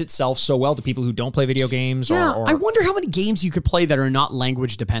lends itself so well to people who don't play video games. Yeah, or I wonder how many games you could play that are not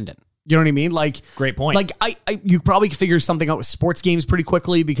language dependent. You know what I mean? Like, great point. Like you probably could figure something out with sports games pretty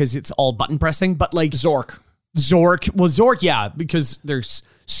quickly because it's all button pressing. But like Zork, yeah, because there's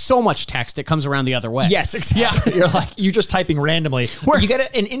so much text it comes around the other way. Yes, exactly. Yeah. You're just typing randomly. Where you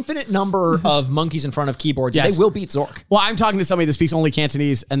get an infinite number of monkeys in front of keyboards, and they will beat Zork. Well, I'm talking to somebody that speaks only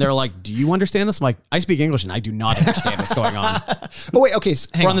Cantonese, and they're like, "Do you understand this?" I'm like, "I speak English, and I do not understand what's going on." Oh wait, okay,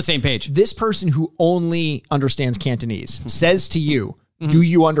 we're on the same page. This person who only understands Cantonese says to you, "Do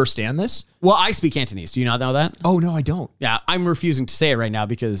you understand this?" Well, I speak Cantonese. Do you not know that? Oh no, I don't. Yeah, I'm refusing to say it right now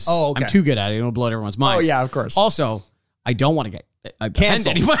because I'm too good at it. It'll blow everyone's minds. Oh yeah, of course. Also, I don't want to get offend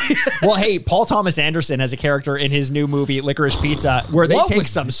anybody. Well, hey, Paul Thomas Anderson has a character in his new movie Licorice Pizza where they take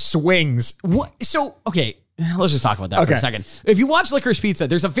some swings. What? So, okay, let's just talk about that for a second. If you watch Licorice Pizza,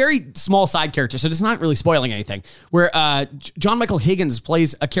 there's a very small side character, so it's not really spoiling anything, where John Michael Higgins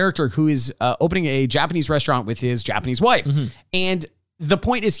plays a character who is opening a Japanese restaurant with his Japanese wife. Mm-hmm. And the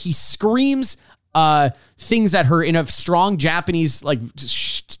point is he screams things at her in a strong Japanese, like,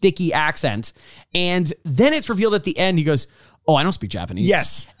 sticky accent. And then it's revealed at the end, he goes, "Oh, I don't speak Japanese."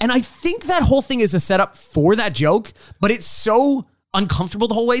 Yes. And I think that whole thing is a setup for that joke, but it's so uncomfortable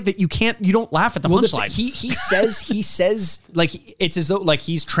the whole way that you don't laugh at the punchline. He says like it's as though like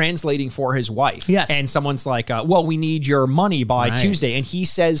he's translating for his wife. Yes. And someone's like, well, we need your money by Tuesday. And he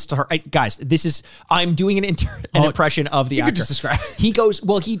says to her, guys, I'm doing an impression of the actor. You could just describe it. He goes,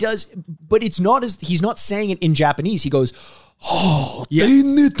 well, he does, but it's not he's not saying it in Japanese. He goes, Oh, they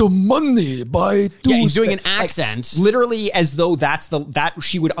need the money by Yeah, he's doing an accent. Literally as though that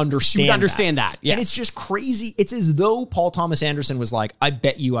she would understand. She would understand that. Yes. And it's just crazy. It's as though Paul Thomas Anderson was like, I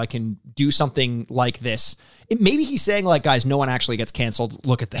bet you I can do something like this. Maybe he's saying like, guys, no one actually gets canceled.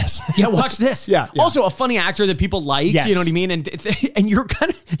 Look at this. Yeah, watch this. Yeah. Also a funny actor that people like, Yes. you know what I mean? And you're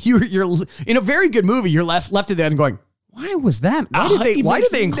kind of, you're in a very good movie. You're left at the end going, why was that? Why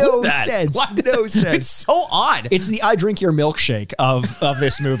did they include that? Sense. No sense. It's so odd. It's the I drink your milkshake of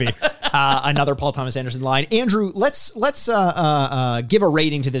this movie. Another Paul Thomas Anderson line. Andrew, let's give a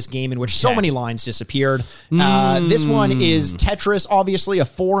rating to this game in which so many lines disappeared. This one is Tetris, obviously a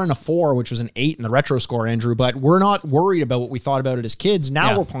 4 and a 4, which was an 8 in the retro score, Andrew, but we're not worried about what we thought about it as kids.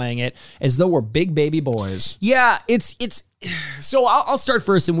 Now we're playing it as though we're big baby boys. Yeah, it's so I'll start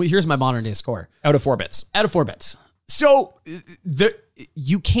first, and here's my modern day score. Out of 4 bits. Out of 4 bits. So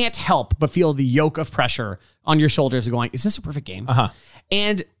you can't help but feel the yoke of pressure on your shoulders going, is this a perfect game? Uh-huh.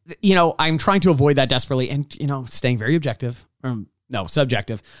 And, I'm trying to avoid that desperately and, staying very objective,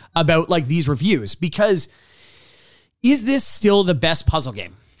 subjective about like these reviews, because is this still the best puzzle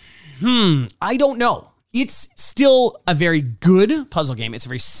game? I don't know. It's still a very good puzzle game. It's a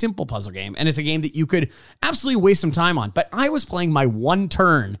very simple puzzle game. And it's a game that you could absolutely waste some time on. But I was playing my one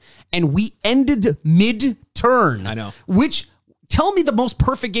turn and we ended mid-turn. I know. Which, tell me the most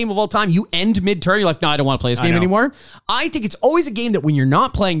perfect game of all time. You end mid-turn. You're like, no, I don't want to play this game anymore. I think it's always a game that when you're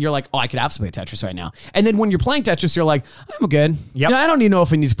not playing, you're like, oh, I could absolutely play Tetris right now. And then when you're playing Tetris, you're like, I'm good. Yep. I don't even know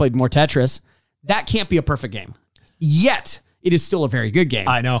if I need to play more Tetris. That can't be a perfect game. Yet, it is still a very good game.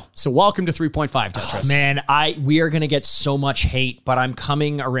 I know. So welcome to 3.5 Tetris. Man, we are going to get so much hate, but I'm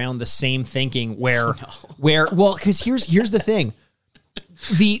coming around the same thinking where because here's the thing.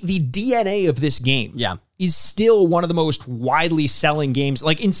 The DNA of this game is still one of the most widely selling games.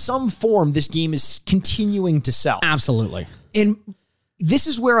 Like in some form, this game is continuing to sell. Absolutely. And this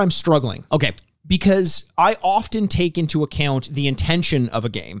is where I'm struggling. Okay. Because I often take into account the intention of a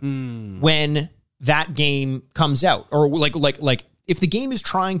game when that game comes out, or like if the game is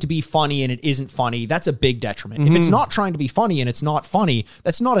trying to be funny and it isn't funny, that's a big detriment. If it's not trying to be funny and it's not funny,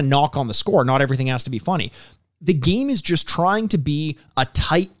 that's not a knock on the score. Not everything has to be funny. The game is just trying to be a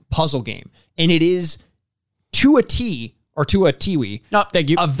tight puzzle game, and it is to a T or to a Tiwi. No,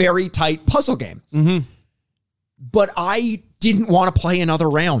 thank you. A very tight puzzle game. But I didn't want to play another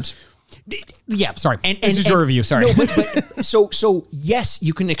round. Yeah, sorry. And this is your review. Sorry. No, but so yes,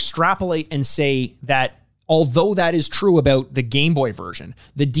 you can extrapolate and say that although that is true about the Game Boy version,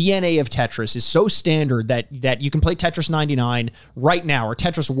 the DNA of Tetris is so standard that you can play Tetris 99 right now, or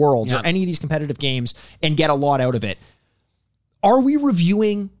Tetris Worlds, or any of these competitive games and get a lot out of it. Are we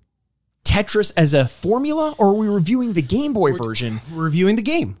reviewing Tetris as a formula, or are we reviewing the Game Boy version? We're reviewing the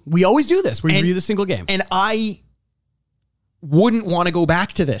game. We always do this. We review the single game. And I wouldn't want to go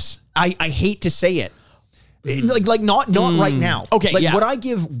back to this. I hate to say it. Like not right now. Okay, would I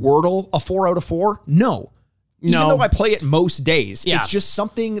give Wordle a 4 out of 4? No. Even though I play it most days, it's just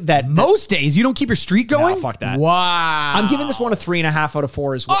something that most days you don't keep your streak going. No, fuck that. Wow. I'm giving this one a 3.5 out of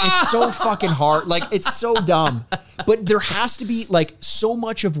 4 as well. It's so fucking hard. Like, it's so dumb. But there has to be like so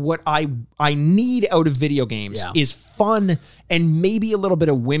much of what I need out of video games is fun and maybe a little bit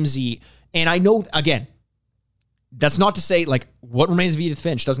of whimsy. And I know, again, that's not to say like What Remains of Edith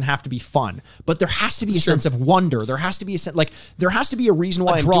Finch doesn't have to be fun, but there has to be a sense of wonder. There has to be there has to be a reason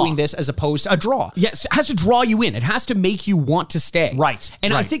why I'm doing this as opposed to a draw. Yes, it has to draw you in. It has to make you want to stay. Right.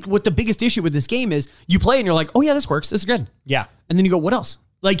 And I think what the biggest issue with this game is you play and you're like, oh yeah, this works. This is good. Yeah. And then you go, what else?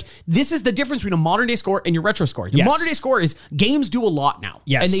 Like, this is the difference between a modern day score and your retro score. Your modern day score is games do a lot now.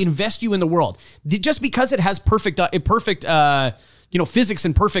 Yes. And they invest you in the world. Just because it has perfect physics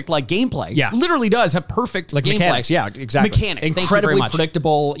and perfect like gameplay. Yeah. Literally does have perfect like gameplay. Mechanics. Yeah, exactly. Mechanics. Incredibly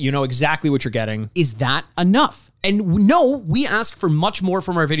predictable. You know exactly what you're getting. Is that enough? And no, we ask for much more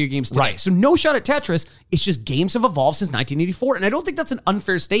from our video games today. Right. So no shot at Tetris. It's just games have evolved since 1984, and I don't think that's an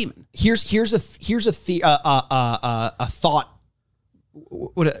unfair statement. Here's a thought.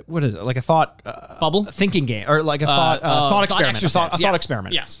 What is it? Like a thought bubble, thinking game, or like a thought experiment. Thought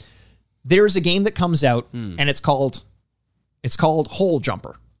experiment. Yes. There's a game that comes out, and it's called Hole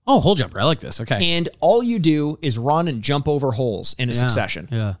Jumper. Oh, Hole Jumper. I like this. Okay. And all you do is run and jump over holes in a succession.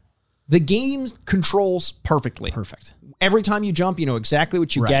 Yeah. The game controls perfectly. Perfect. Every time you jump, you know exactly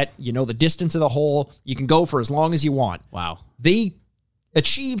what you get. You know the distance of the hole. You can go for as long as you want. Wow. They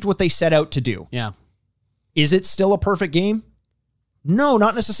achieved what they set out to do. Yeah. Is it still a perfect game? No,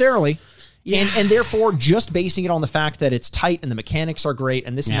 not necessarily. Yeah. And therefore, just basing it on the fact that it's tight and the mechanics are great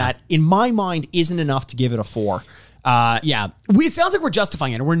and this and that, in my mind, isn't enough to give it a 4. It sounds like we're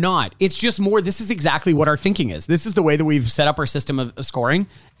justifying it, and we're not. It's just more, this is exactly what our thinking is. This is the way that we've set up our system of scoring,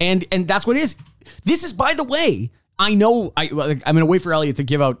 and that's what it is. This is, by the way, I know I'm going to wait for Elliot to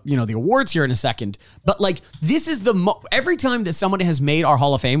give out, the awards here in a second, but like, this is every time that someone has made our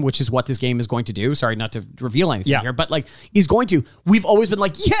Hall of Fame, which is what this game is going to do. Sorry, not to reveal anything here, but like, is going to, we've always been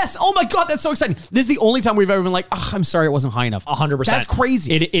like, yes, oh my God, that's so exciting. This is the only time we've ever been like, oh, I'm sorry, it wasn't high enough. 100%. That's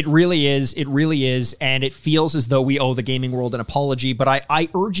crazy. It really is. It really is. And it feels as though we owe the gaming world an apology, but I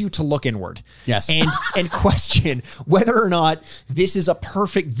urge you to look inward. Yes. And question whether or not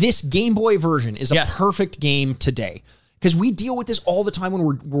this Game Boy version is a perfect game today. Because we deal with this all the time when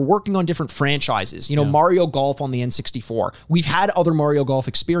we're working on different franchises. Mario Golf on the N64. We've had other Mario Golf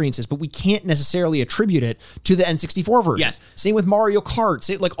experiences, but we can't necessarily attribute it to the N64 version. Yes. Same with Mario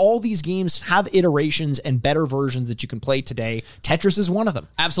Kart. Like, all these games have iterations and better versions that you can play today. Tetris is one of them.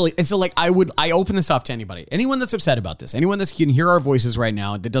 Absolutely. And so, like, I open this up to anybody. Anyone that's upset about this, anyone that can hear our voices right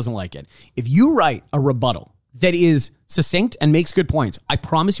now that doesn't like it. If you write a rebuttal that is succinct and makes good points, I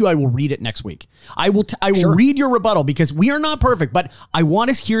promise you I will read it next week. I will read your rebuttal, because we are not perfect, but I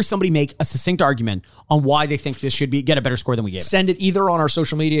want to hear somebody make a succinct argument on why they think this should get a better score than we gave. Send it either on our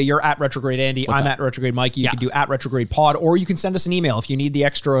social media. You're at Retrograde Andy. I'm at Retrograde Mikey. You can do at Retrograde Pod, or you can send us an email if you need the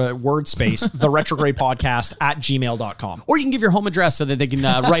extra word space, theretrogradepodcast@gmail.com. Or you can give your home address so that they can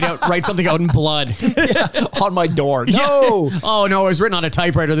write something out in blood on my door. No. Oh no, it was written on a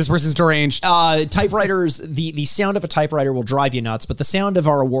typewriter. This person's deranged. Typewriters, the sound of a typewriter will drive you nuts, but the sound of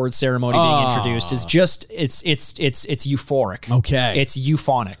our award ceremony being introduced is just it's euphoric. Okay. It's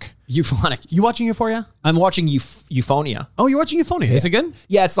euphonic. Euphonic. You watching Euphoria? I'm watching Euphonia. Oh, you're watching Euphonia. Yeah. Is it good?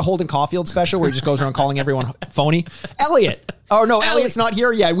 Yeah, it's the Holden Caulfield special where he just goes around calling everyone phony. Elliot. Oh no, Elliot's not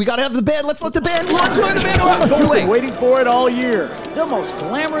here yet. We gotta have the band. Let's let the band. Let's run the band. You've been waiting for it all year. The most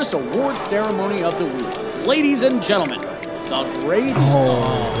glamorous award ceremony of the week. Ladies and gentlemen, the Gradies.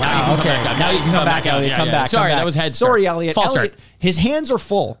 Oh, wow. Okay. Now you can come back, Elliot. Come back. Sorry, that was head start. Sorry, Elliot. False start. His hands are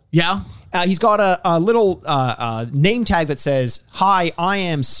full. Yeah. He's got a little name tag that says, "Hi, I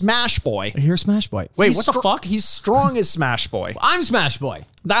am Smash Boy." You're Smash Boy. Wait, what the fuck? He's strong as Smash Boy. I'm Smash Boy.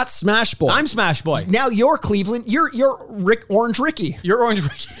 That's Smash Boy. I'm Smash Boy. Now you're Cleveland. You're Orange Ricky. You're Orange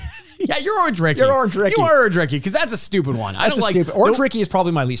Ricky. Yeah, you're Orange Ricky. You're Orange Ricky. You are Orange Ricky, because that's a stupid one. I don't like stupid. Orange Ricky is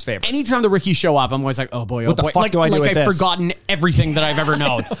probably my least favorite. Anytime the Rickies show up, I'm always like, oh boy, oh what the boy. fuck do I do with I've this? forgotten everything that I've ever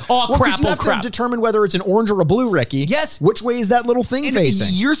known. Oh crap, you have to determine whether it's an orange or a blue Ricky. Yes. Which way is that little thing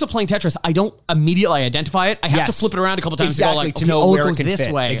facing? Years of playing Tetris, I don't immediately identify it. I have to flip it around a couple times to go like, to know where it goes this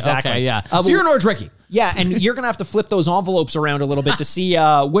way. Exactly. Okay, yeah. So you're an Orange Ricky. Yeah, and you're going to have to flip those envelopes around a little bit to see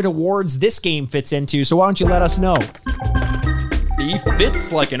what awards this game fits into. So why don't you let us know? He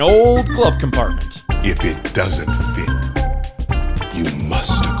fits like an old glove compartment. If it doesn't fit, you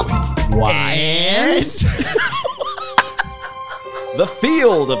must acquit. Why? And the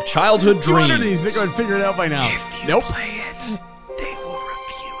field of childhood dreams. 200 of these, they're going to figure it out by now. If you play it, they will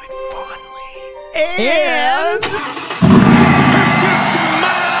review it fondly. And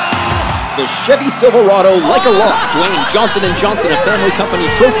the Chevy Silverado Like a Rock Dwayne Johnson & Johnson, a family company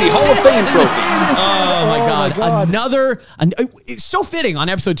trophy, Hall of Fame trophy. Oh my God. It's so fitting on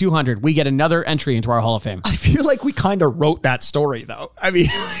episode 200. We get another entry into our Hall of Fame. I feel like we kind of wrote that story, though. I mean,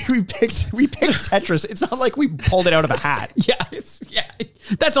 we picked Tetris. It's not like we pulled it out of a hat. Yeah,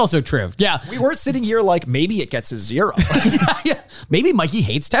 that's also true. Yeah. We weren't sitting here like, maybe it gets a 0. Yeah. Maybe Mikey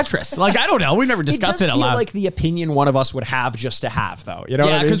hates Tetris. Like, I don't know. We've never discussed it out loud. It does feel like the opinion one of us would have just to have, though. You know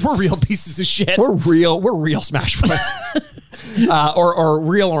what I mean? Because we're real pieces of shit. We're real Smash Boys. or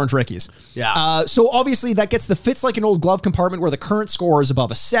real Orange Rickies. Yeah. So obviously that gets the fits like an old glove compartment where the current score is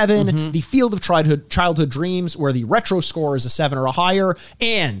above a 7, the field of childhood dreams where the retro score is a 7 or a higher,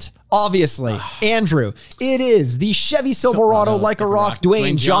 and obviously, Andrew, it is the Chevy Silverado Like a Rock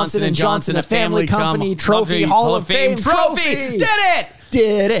Dwayne Johnson & Johnson, a family company trophy, Hall of Fame trophy.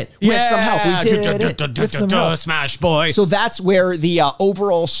 Did it with some help. We did it with some help. Smash Boy. So that's where the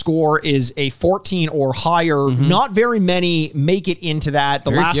overall score is a 14 or higher. Not very many make it into that.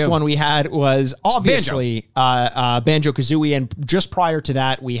 The last one we had was obviously Banjo-Kazooie, and just prior to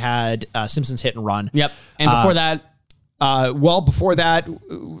that we had Simpsons Hit and Run. Yep. And before that, before that,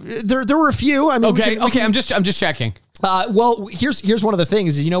 there were a few. I mean, okay. I'm just checking. Well, here's one of the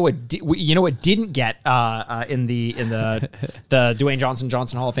things. You know what didn't get in the Dwayne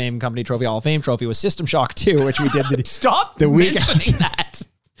Johnson Hall of Fame Company Trophy Hall of Fame trophy was System Shock 2, which we did. Stop the mentioning that.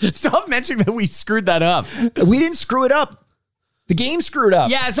 Stop mentioning that we screwed that up. We didn't screw it up. The game screwed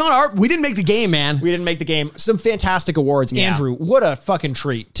up. Yeah, it's not we didn't make the game, man. We didn't make the game. Some fantastic awards. Yeah. Andrew, what a fucking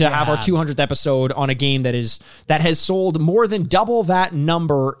treat to have our 200th episode on a game that has sold more than double that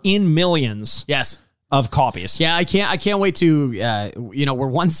number in millions. Yes. of copies. Yeah, I can't wait to,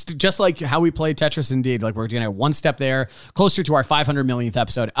 we're just like how we play Tetris Indeed. Like we're doing one step there, closer to our 500 millionth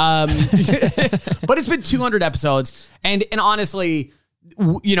episode. But it's been 200 episodes. And honestly,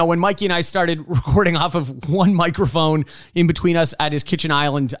 when Mikey and I started recording off of one microphone in between us at his kitchen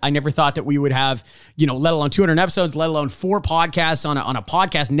island, I never thought that we would have, let alone 200 episodes, let alone 4 podcasts on a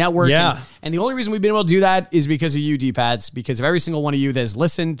podcast network. Yeah. And the only reason we've been able to do that is because of you, D-Pads, because of every single one of you that has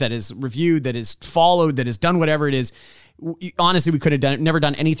listened, that has reviewed, that has followed, that has done whatever it is. Honestly, we could have never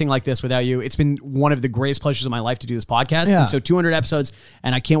done anything like this without you. It's been one of the greatest pleasures of my life to do this podcast. Yeah. And so 200 episodes,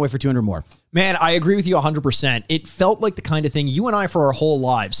 and I can't wait for 200 more. Man, I agree with you 100%. It felt like the kind of thing you and I for our whole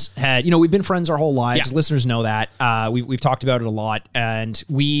lives had. We've been friends our whole lives. Yeah. Listeners know that. We've talked about it a lot, and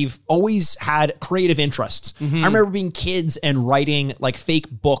we've always had creative interests. I remember being kids and writing like fake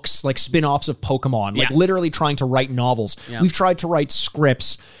books, like spin-offs of Pokemon, like literally trying to write novels. Yeah. We've tried to write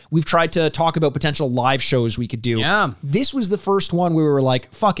scripts. We've tried to talk about potential live shows we could do. Yeah. This was the first one where we were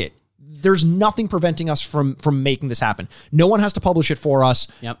like, fuck it. There's nothing preventing us from making this happen. No one has to publish it for us.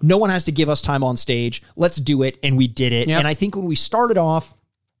 Yep. No one has to give us time on stage. Let's do it. And we did it. Yep. And I think when we started off,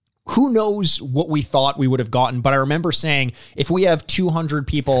 who knows what we thought we would have gotten. But I remember saying, if we have 200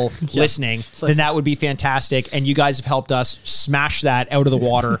 people listening, then that would be fantastic. And you guys have helped us smash that out of the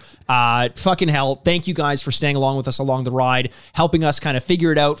water. Fucking hell. Thank you guys for staying along with us along the ride, helping us kind of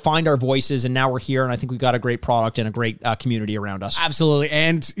figure it out, find our voices. And now we're here. And I think we've got a great product and a great community around us. Absolutely.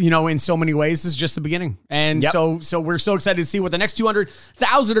 And, in so many ways, this is just the beginning. And so we're so excited to see what the next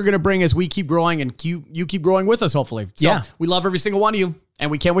 200,000 are going to bring as we keep growing and you keep growing with us, hopefully. So we love every single one of you. And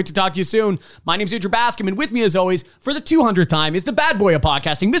we can't wait to talk to you soon. My name's Andrew Bascom, and with me, as always, for the 200th time, is the bad boy of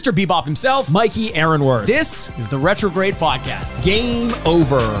podcasting, Mr. Bebop himself, Mikey Aaronworth. This is the Retrograde Podcast. Game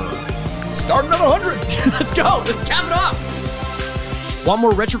over. Start another 100. Let's go. Let's cap it off. Want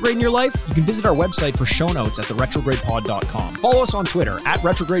more retrograde in your life? You can visit our website for show notes at theretrogradepod.com. Follow us on Twitter at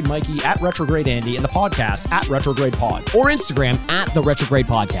Retrograde Mikey, at Retrograde Andy, and the podcast at Retrograde Pod. Or Instagram at The Retrograde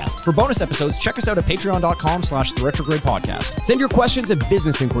Podcast. For bonus episodes, check us out at patreon.com/The Retrograde Podcast. Send your questions and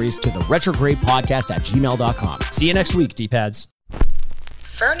business inquiries to theretrogradepodcast@gmail.com. See you next week, D-Pads.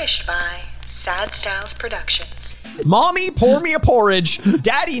 Furnished by Sad Styles Productions. Mommy, pour me a porridge.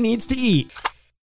 Daddy needs to eat.